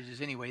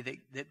passages anyway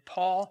that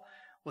Paul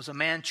was a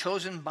man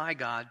chosen by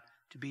God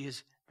to be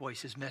his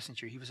voice, his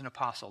messenger. He was an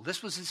apostle.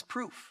 This was his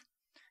proof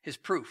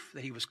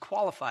that he was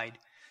qualified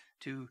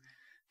to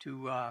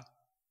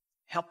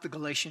help the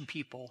Galatian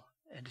people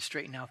and to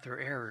straighten out their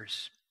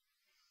errors.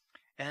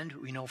 And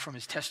we know from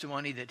his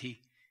testimony that he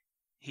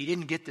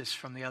didn't get this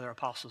from the other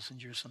apostles in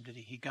Jerusalem, did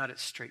he? He got it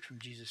straight from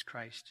Jesus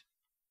Christ.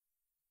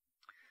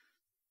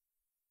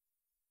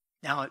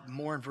 Now,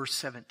 more in verse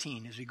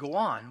 17, as we go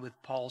on with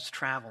Paul's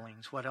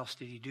travelings, what else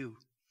did he do?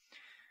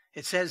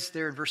 It says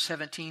there in verse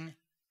 17,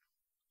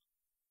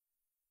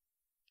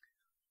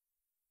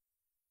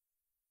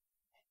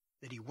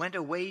 that he went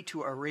away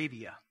to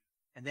Arabia,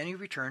 and then he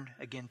returned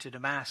again to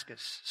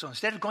Damascus. So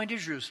instead of going to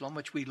Jerusalem,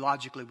 which we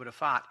logically would have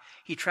thought,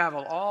 he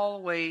traveled all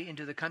the way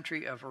into the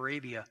country of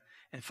Arabia,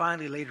 and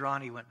finally later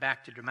on he went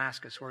back to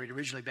Damascus, where he'd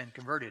originally been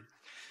converted.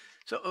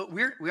 So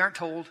we aren't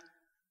told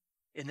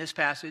in this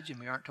passage, and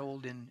we aren't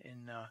told in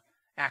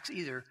Acts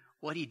either,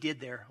 what he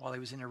did there while he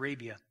was in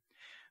Arabia.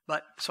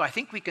 But so I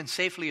think we can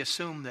safely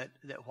assume that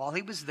while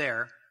he was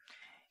there,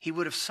 he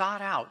would have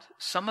sought out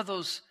some of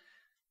those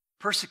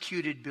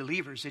persecuted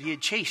believers that he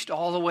had chased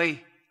all the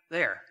way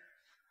there.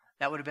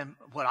 That would have been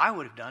what I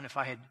would have done if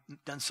I had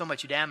done so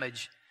much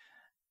damage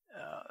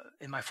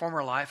in my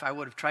former life. I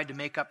would have tried to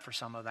make up for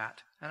some of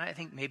that. And I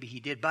think maybe he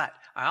did. But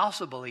I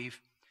also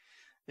believe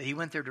that he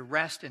went there to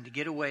rest and to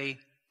get away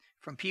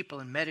from people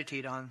and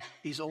meditate on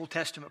these Old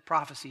Testament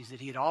prophecies that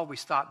he had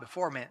always thought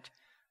before meant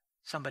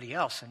somebody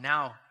else. And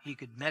now he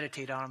could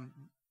meditate on them,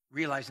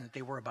 realizing that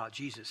they were about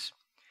Jesus.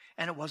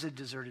 And it was a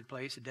deserted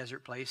place, a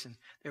desert place, and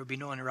there would be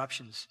no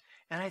interruptions.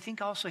 And I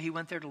think also he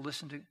went there to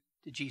listen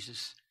to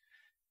Jesus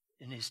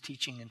in his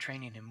teaching and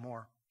training him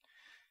more.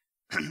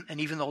 And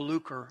even though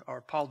Luke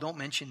or Paul don't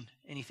mention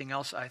anything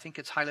else, I think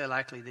it's highly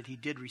likely that he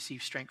did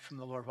receive strength from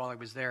the Lord while he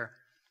was there.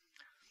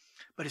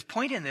 But his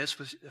point in this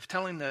was of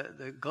telling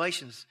the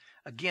Galatians,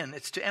 again,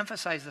 it's to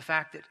emphasize the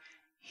fact that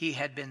he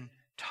had been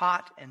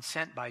taught and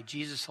sent by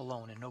Jesus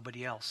alone and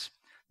nobody else.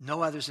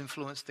 No others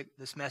influenced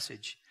this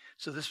message.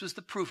 So this was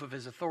the proof of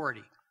his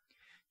authority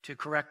to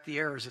correct the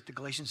errors that the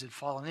Galatians had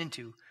fallen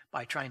into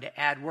by trying to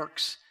add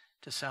works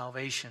to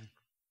salvation.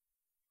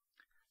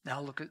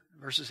 Now look at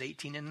verses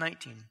 18 and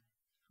 19.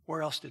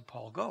 Where else did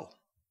Paul go?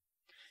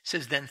 It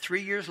says, then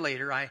 3 years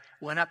later, I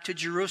went up to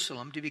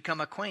Jerusalem to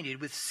become acquainted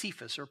with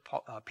Cephas, or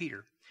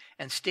Peter,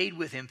 and stayed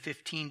with him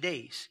 15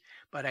 days.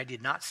 But I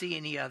did not see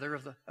any other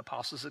of the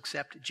apostles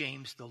except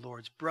James, the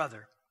Lord's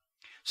brother.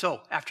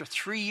 So, after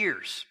 3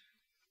 years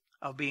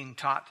of being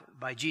taught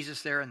by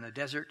Jesus there in the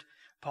desert,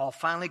 Paul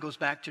finally goes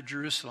back to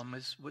Jerusalem,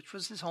 which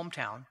was his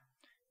hometown.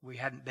 We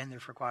hadn't been there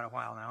for quite a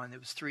while now, and it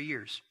was 3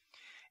 years.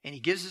 And he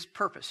gives his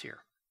purpose here.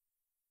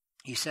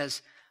 He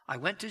says, I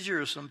went to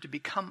Jerusalem to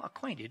become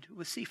acquainted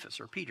with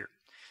Cephas, or Peter.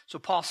 So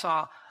Paul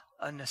saw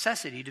a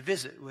necessity to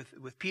visit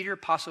with Peter,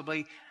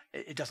 possibly,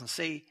 it doesn't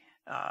say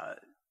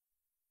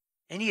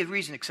any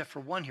reason except for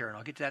one here, and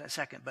I'll get to that in a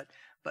second.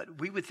 But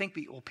we would think,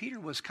 Peter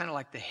was kind of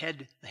like the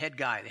head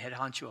guy, the head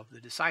honcho of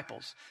the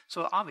disciples.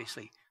 So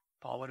obviously,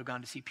 Paul would have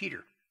gone to see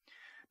Peter.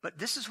 But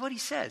this is what he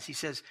says. He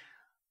says,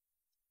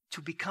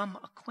 to become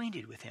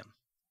acquainted with him.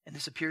 And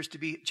this appears to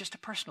be just a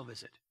personal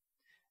visit,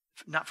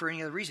 not for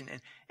any other reason.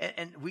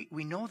 And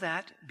we know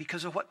that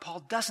because of what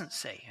Paul doesn't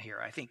say here,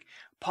 I think.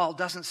 Paul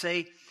doesn't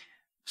say,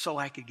 so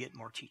I could get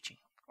more teaching,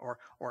 or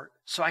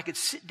so I could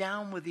sit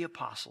down with the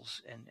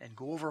apostles and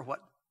go over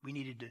what we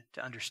needed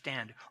to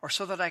understand, or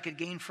so that I could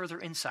gain further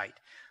insight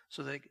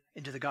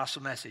into the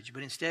gospel message.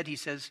 But instead he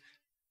says,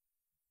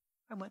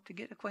 I went to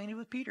get acquainted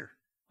with Peter.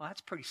 Well,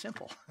 that's pretty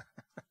simple.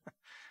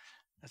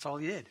 That's all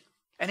he did.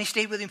 And he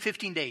stayed with him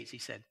 15 days, he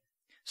said.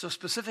 So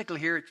specifically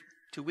here,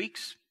 2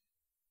 weeks.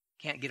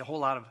 Can't get a whole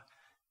lot of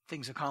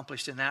things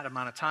accomplished in that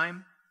amount of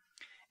time.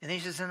 And then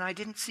he says, and I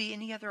didn't see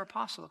any other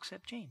apostle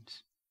except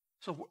James.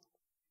 So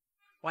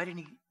why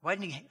didn't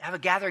he have a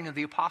gathering of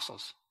the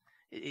apostles?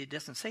 It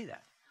doesn't say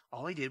that.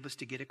 All he did was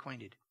to get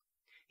acquainted.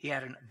 He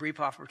had a brief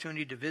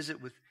opportunity to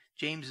visit with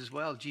James as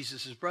well,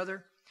 Jesus'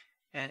 brother,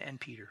 and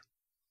Peter.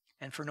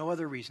 And for no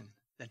other reason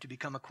than to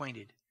become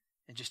acquainted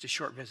in just a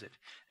short visit.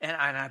 And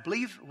I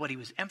believe what he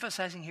was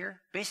emphasizing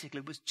here basically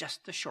was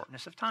just the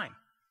shortness of time.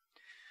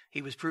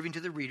 He was proving to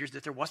the readers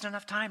that there wasn't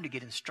enough time to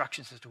get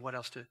instructions as to what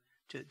else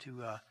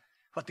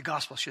what the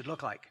gospel should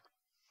look like.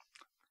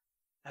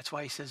 That's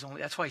why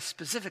he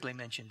specifically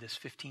mentioned this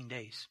 15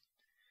 days.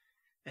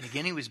 And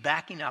again, he was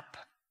backing up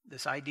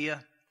this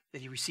idea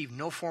that he received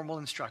no formal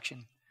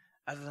instruction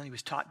other than he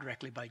was taught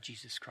directly by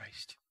Jesus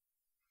Christ.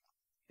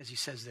 As he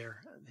says there,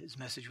 his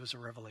message was a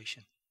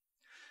revelation.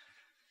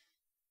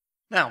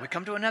 Now, we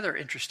come to another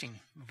interesting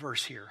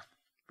verse here.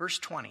 Verse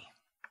 20.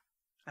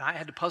 And I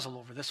had to puzzle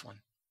over this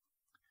one.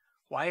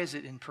 Why is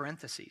it in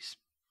parentheses?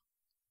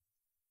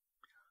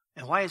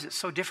 And why is it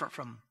so different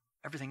from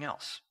everything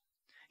else?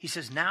 He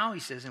says, now,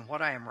 he says, in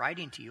what I am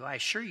writing to you, I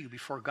assure you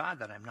before God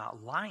that I'm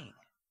not lying.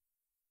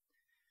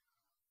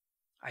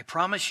 I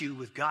promise you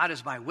with God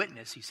as my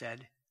witness, he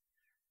said,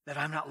 that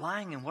I'm not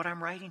lying in what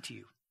I'm writing to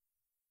you.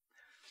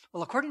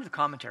 Well, according to the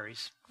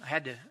commentaries,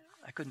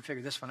 I couldn't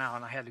figure this one out,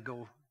 and I had to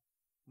go,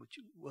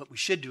 what we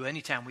should do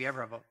anytime we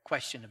ever have a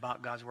question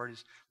about God's Word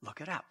is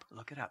look it up.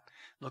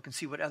 Look and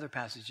see what other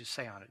passages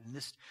say on it. And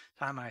this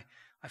time I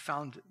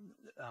found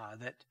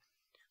that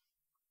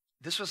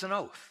this was an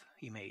oath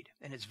he made,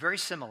 and it's very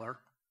similar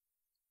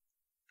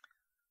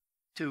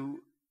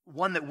to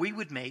one that we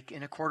would make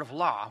in a court of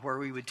law, where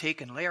we would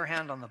take and lay our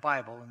hand on the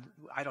Bible, and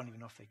I don't even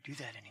know if they do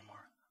that anymore.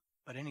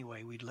 But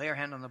anyway, we'd lay our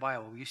hand on the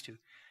Bible, we used to,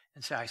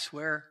 and say, I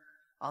swear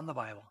on the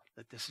Bible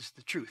that this is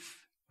the truth.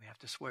 We have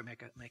to swear,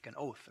 make an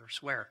oath or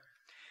swear.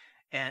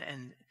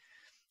 And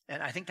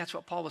I think that's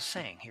what Paul was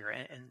saying here,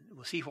 and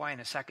we'll see why in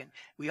a second.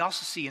 We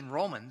also see in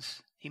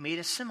Romans, he made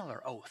a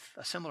similar oath,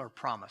 a similar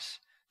promise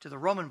to the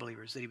Roman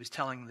believers that he was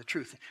telling the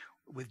truth,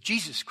 with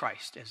Jesus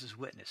Christ as his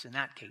witness in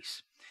that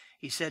case.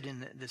 He said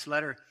in this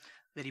letter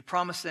that he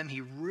promised them he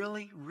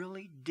really,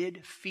 really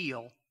did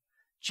feel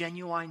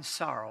genuine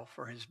sorrow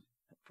for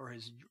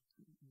his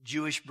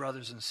Jewish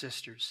brothers and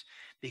sisters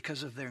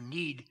because of their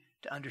need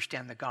to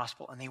understand the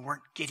gospel, and they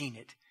weren't getting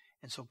it.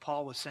 And so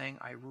Paul was saying,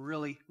 I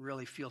really,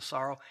 really feel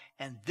sorrow,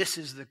 and this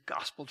is the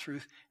gospel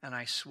truth, and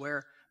I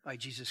swear by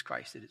Jesus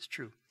Christ that it's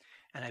true.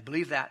 And I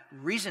believe that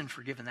reason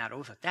for giving that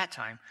oath at that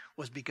time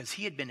was because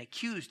he had been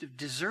accused of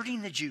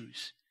deserting the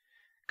Jews,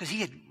 because he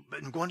had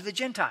been going to the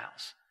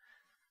Gentiles.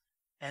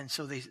 And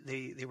so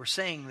they were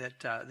saying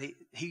that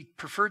he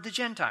preferred the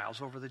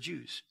Gentiles over the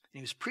Jews. And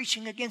he was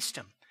preaching against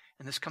them.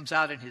 And this comes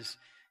out in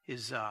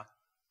his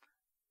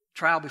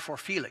trial before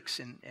Felix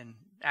in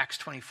Acts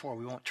 24.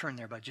 We won't turn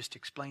there, but just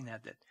explain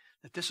that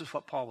this is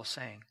what Paul was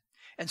saying.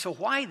 And so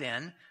why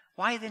then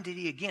did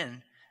he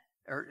again,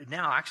 or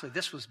now actually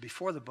this was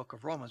before the book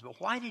of Romans, but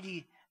why did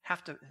he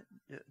have to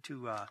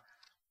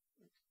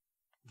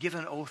give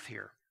an oath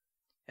here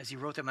as he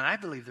wrote them? And I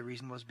believe the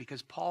reason was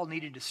because Paul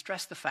needed to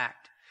stress the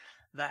fact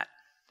that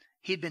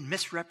he'd been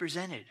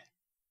misrepresented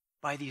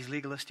by these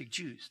legalistic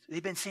Jews.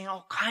 They'd been saying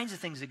all kinds of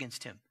things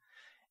against him.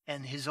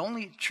 And his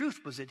only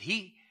truth was that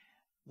he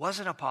was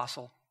an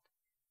apostle,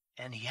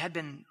 and he had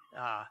been,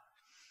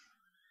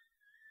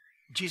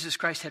 Jesus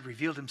Christ had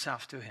revealed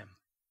himself to him,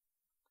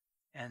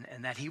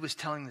 and that he was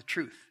telling the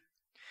truth.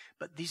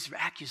 But these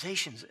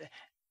accusations,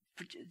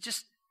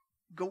 just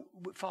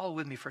follow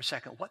with me for a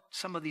second. What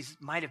some of these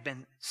might have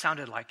been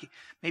sounded like.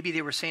 Maybe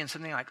they were saying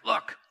something like,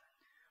 look,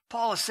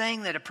 Paul is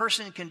saying that a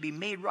person can be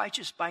made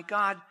righteous by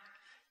God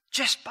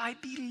just by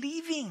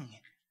believing.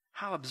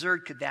 How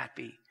absurd could that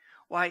be?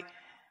 Why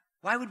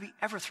would we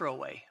ever throw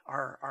away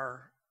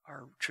our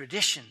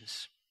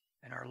traditions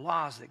and our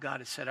laws that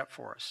God has set up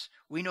for us?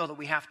 We know that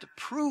we have to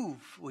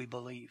prove we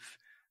believe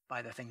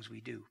by the things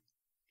we do,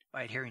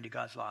 by adhering to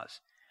God's laws.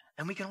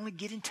 And we can only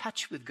get in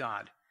touch with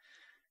God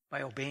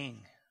by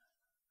obeying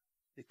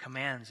the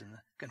commands and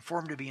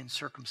conform to being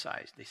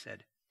circumcised, they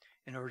said,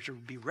 in order to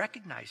be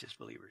recognized as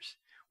believers.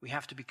 We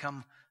have to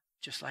become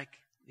just like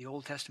the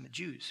Old Testament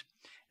Jews.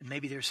 And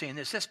maybe they're saying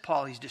this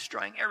Paul, he's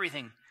destroying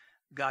everything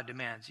God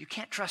demands. You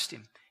can't trust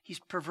him. He's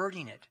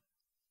perverting it.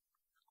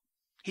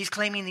 He's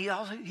claiming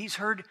he's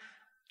heard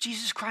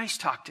Jesus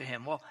Christ talk to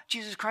him. Well,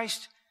 Jesus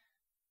Christ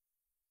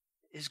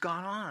is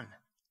gone on.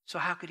 So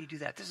how could he do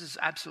that? This is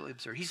absolutely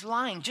absurd. He's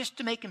lying just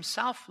to make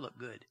himself look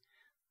good.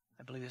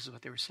 I believe this is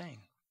what they were saying.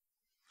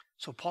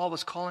 So Paul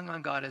was calling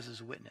on God as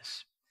his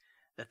witness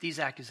that these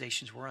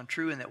accusations were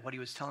untrue and that what he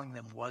was telling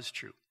them was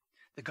true.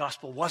 The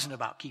gospel wasn't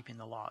about keeping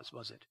the laws,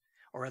 was it?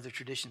 Or other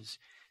traditions.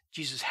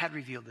 Jesus had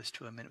revealed this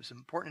to him, and it was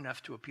important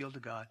enough to appeal to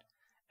God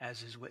as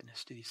his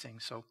witness to these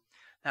things. So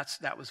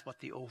that was what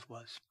the oath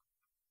was.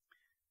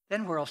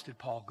 Then where else did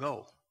Paul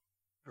go?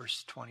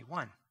 Verse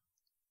 21.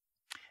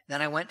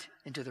 Then I went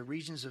into the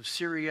regions of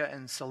Syria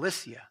and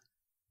Cilicia.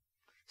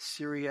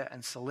 Syria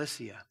and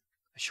Cilicia.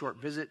 A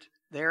short visit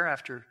there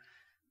after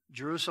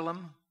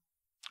Jerusalem,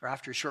 or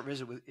after a short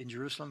visit in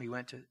Jerusalem, he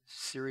went to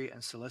Syria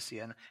and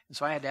Cilicia. And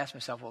so I had to ask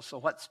myself, well, so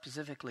what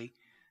specifically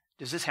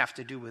does this have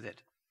to do with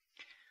it?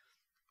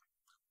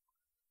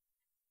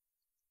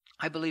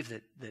 I believe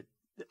that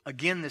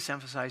again, this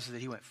emphasizes that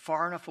he went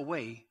far enough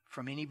away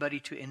from anybody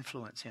to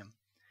influence him.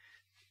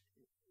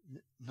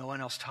 No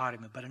one else taught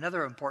him. But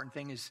another important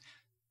thing is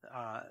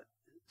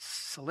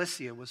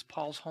Cilicia was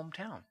Paul's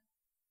hometown.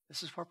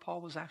 This is where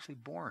Paul was actually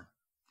born,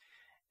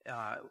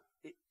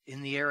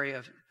 in the area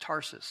of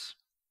Tarsus.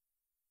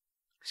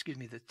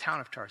 The town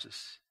of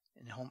Tarsus,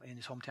 in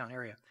his hometown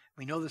area.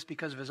 We know this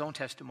because of his own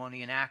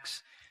testimony in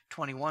Acts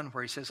 21,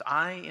 where he says,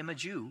 I am a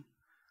Jew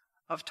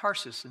of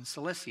Tarsus in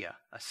Cilicia,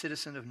 a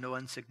citizen of no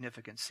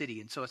insignificant city.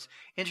 And so it's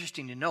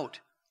interesting to note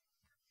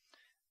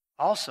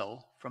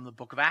also from the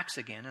book of Acts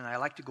again, and I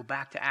like to go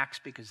back to Acts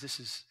because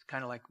this is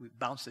kind of like we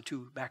bounce the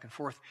two back and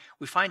forth.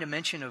 We find a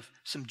mention of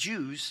some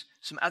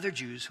other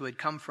Jews who had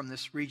come from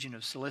this region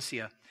of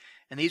Cilicia.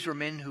 And these were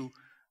men who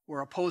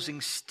were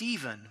opposing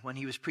Stephen when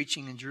he was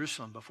preaching in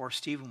Jerusalem before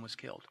Stephen was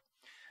killed.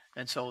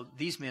 And so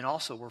these men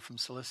also were from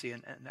Cilicia.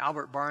 And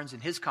Albert Barnes,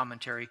 in his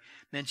commentary,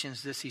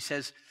 mentions this. He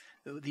says,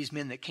 these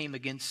men that came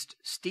against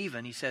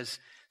Stephen, he says,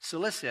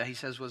 Cilicia, he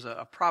says, was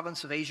a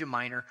province of Asia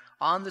Minor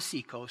on the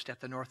seacoast at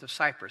the north of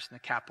Cyprus. And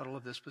the capital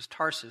of this was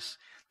Tarsus,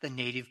 the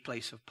native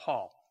place of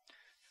Paul.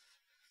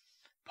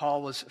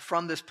 Paul was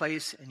from this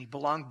place, and he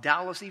belonged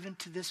doubtless even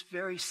to this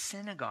very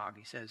synagogue,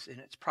 he says. And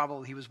it's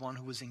probably he was one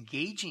who was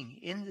engaging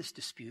in this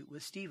dispute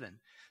with Stephen.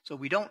 So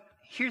we don't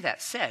hear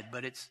that said,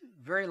 but it's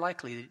very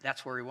likely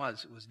that's where he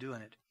was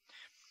doing it.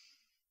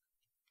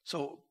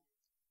 So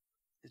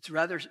it's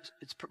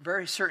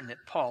very certain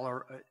that Paul,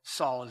 or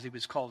Saul as he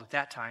was called at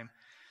that time,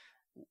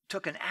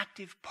 took an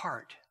active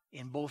part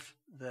in both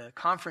the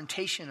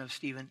confrontation of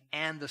Stephen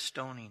and the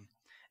stoning.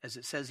 As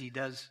it says it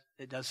does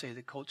say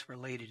the coats were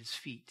laid at his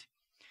feet.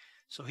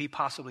 So he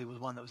possibly was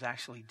one that was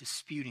actually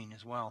disputing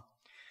as well.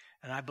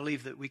 And I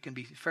believe that we can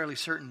be fairly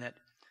certain that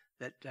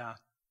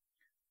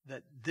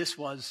this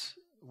was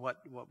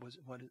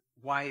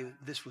why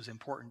this was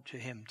important to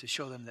him, to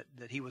show them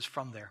that he was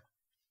from there.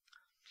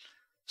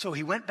 So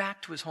he went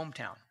back to his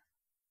hometown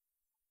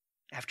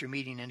after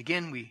meeting. And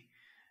again,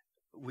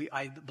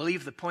 I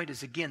believe the point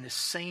is, again, the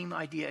same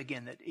idea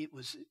again, that it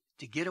was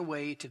to get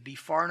away, to be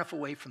far enough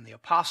away from the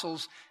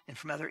apostles and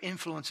from other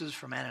influences,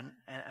 from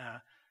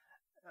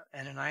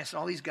Ananias and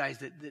all these guys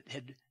that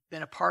had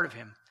been a part of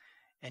him.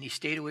 And he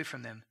stayed away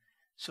from them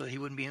so that he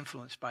wouldn't be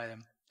influenced by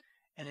them.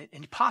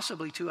 And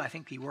possibly, too, I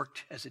think he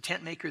worked as a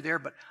tent maker there,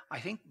 but I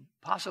think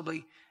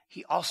possibly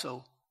he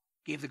also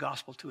gave the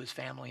gospel to his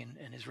family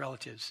and his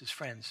relatives, his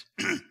friends.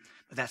 But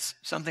that's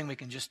something we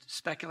can just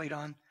speculate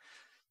on,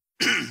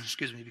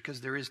 excuse me, because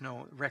there is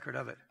no record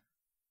of it.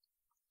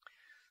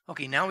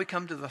 Okay, now we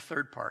come to the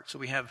third part. So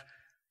we have,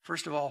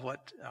 first of all,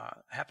 what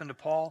happened to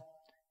Paul,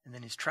 and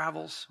then his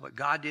travels, what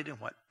God did and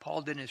what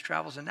Paul did in his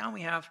travels. And now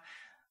we have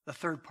the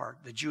third part,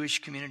 the Jewish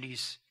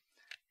community's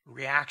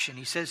reaction.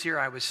 He says here,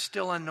 I was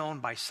still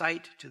unknown by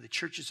sight to the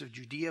churches of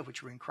Judea,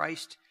 which were in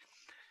Christ.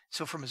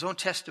 So from his own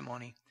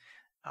testimony,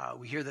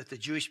 we hear that the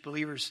Jewish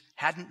believers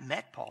hadn't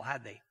met Paul,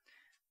 had they?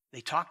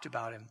 They talked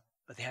about him,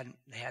 but they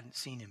hadn't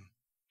seen him.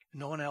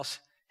 No one else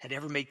had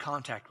ever made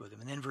contact with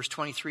him. And then verse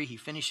 23, he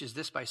finishes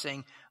this by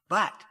saying,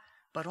 but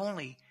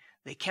only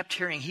they kept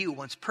hearing he who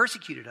once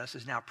persecuted us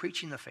is now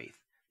preaching the faith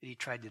that he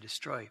tried to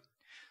destroy.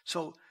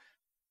 So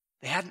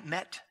they hadn't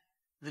met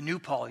the new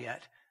Paul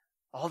yet.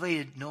 All they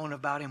had known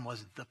about him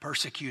was the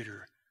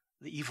persecutor,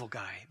 the evil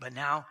guy. But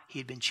now he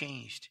had been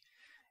changed.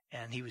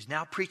 And he was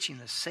now preaching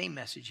the same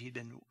message he'd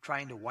been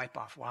trying to wipe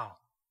off. Wow,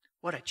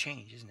 what a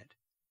change, isn't it?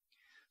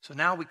 So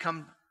now we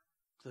come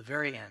to the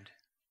very end,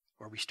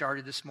 where we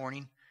started this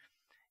morning.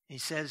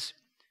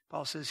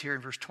 Paul says here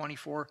in verse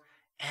 24,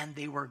 and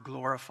they were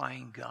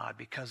glorifying God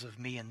because of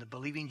me. And the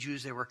believing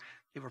Jews, they were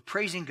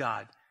praising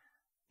God.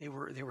 They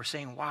were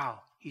saying, wow,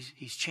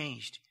 he's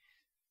changed.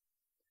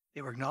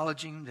 They were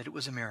acknowledging that it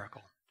was a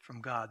miracle from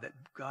God, that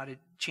God had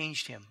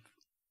changed him.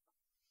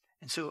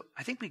 And so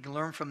I think we can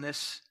learn from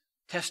this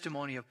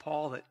testimony of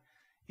Paul that,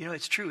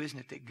 it's true, isn't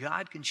it, that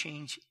God can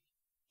change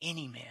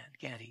any man,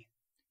 can't he?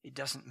 It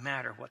doesn't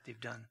matter what they've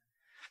done.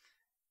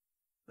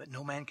 But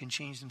no man can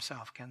change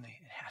themselves, can they?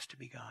 It has to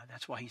be God.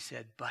 That's why he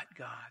said, but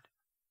God.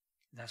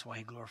 That's why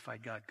he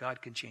glorified God.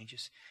 God can change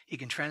us. He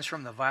can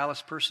transform the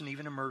vilest person,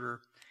 even a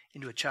murderer,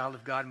 into a child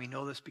of God. And we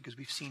know this because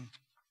we've seen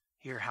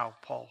here how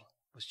Paul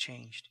was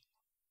changed.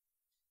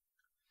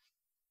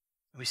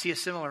 And we see a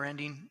similar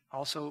ending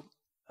also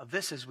of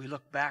this as we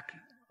look back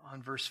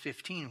on verse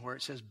 15, where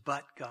it says,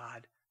 but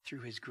God,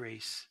 through his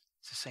grace.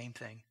 It's the same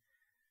thing.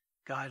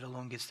 God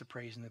alone gets the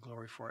praise and the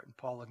glory for it. And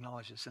Paul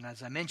acknowledges. And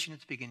as I mentioned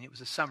at the beginning, it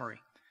was a summary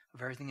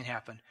of everything that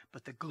happened.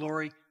 But the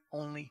glory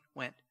only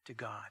went to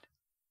God.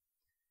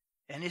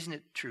 And isn't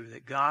it true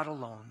that God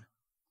alone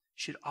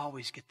should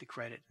always get the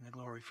credit and the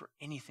glory for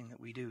anything that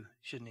we do,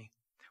 shouldn't he?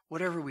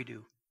 Whatever we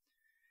do.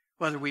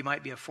 Whether we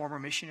might be a former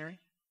missionary,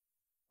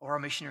 or a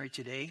missionary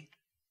today,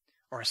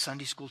 or a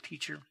Sunday school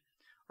teacher,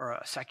 or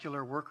a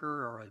secular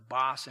worker, or a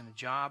boss in a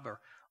job, or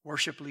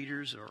worship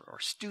leaders, or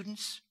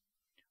students,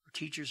 or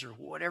teachers, or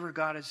whatever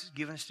God has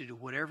given us to do,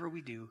 whatever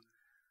we do,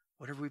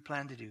 whatever we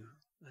plan to do,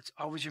 let's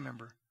always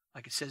remember,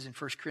 like it says in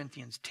 1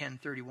 Corinthians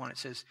 10:31, it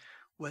says,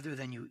 whether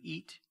then you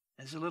eat,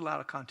 and it's a little out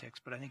of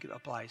context, but I think it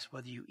applies,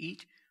 whether you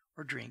eat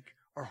or drink,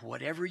 or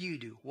whatever you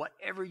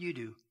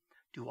do,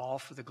 do all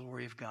for the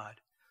glory of God.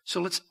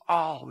 So let's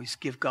always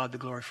give God the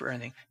glory for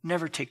anything.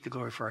 Never take the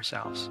glory for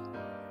ourselves.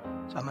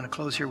 So I'm going to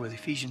close here with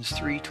Ephesians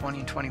 3:20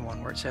 and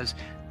 21, where it says,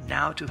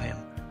 now to him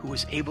who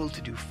is able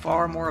to do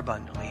far more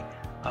abundantly,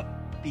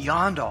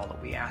 beyond all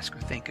that we ask or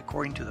think,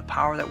 according to the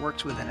power that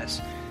works within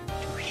us,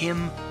 to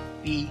him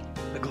be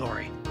the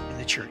glory in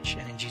the church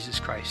and in Jesus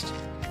Christ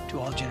to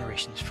all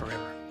generations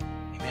forever.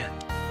 Amen.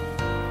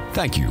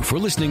 Thank you for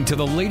listening to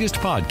the latest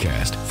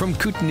podcast from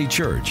Kootenai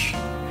Church.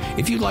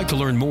 If you'd like to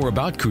learn more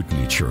about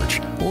Kootenai Church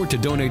or to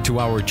donate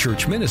to our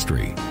church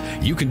ministry,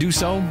 you can do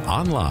so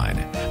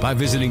online by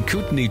visiting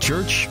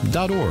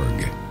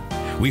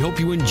kootenaichurch.org. We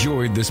hope you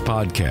enjoyed this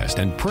podcast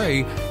and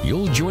pray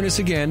you'll join us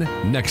again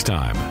next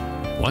time.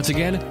 Once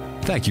again,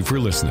 thank you for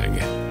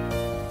listening.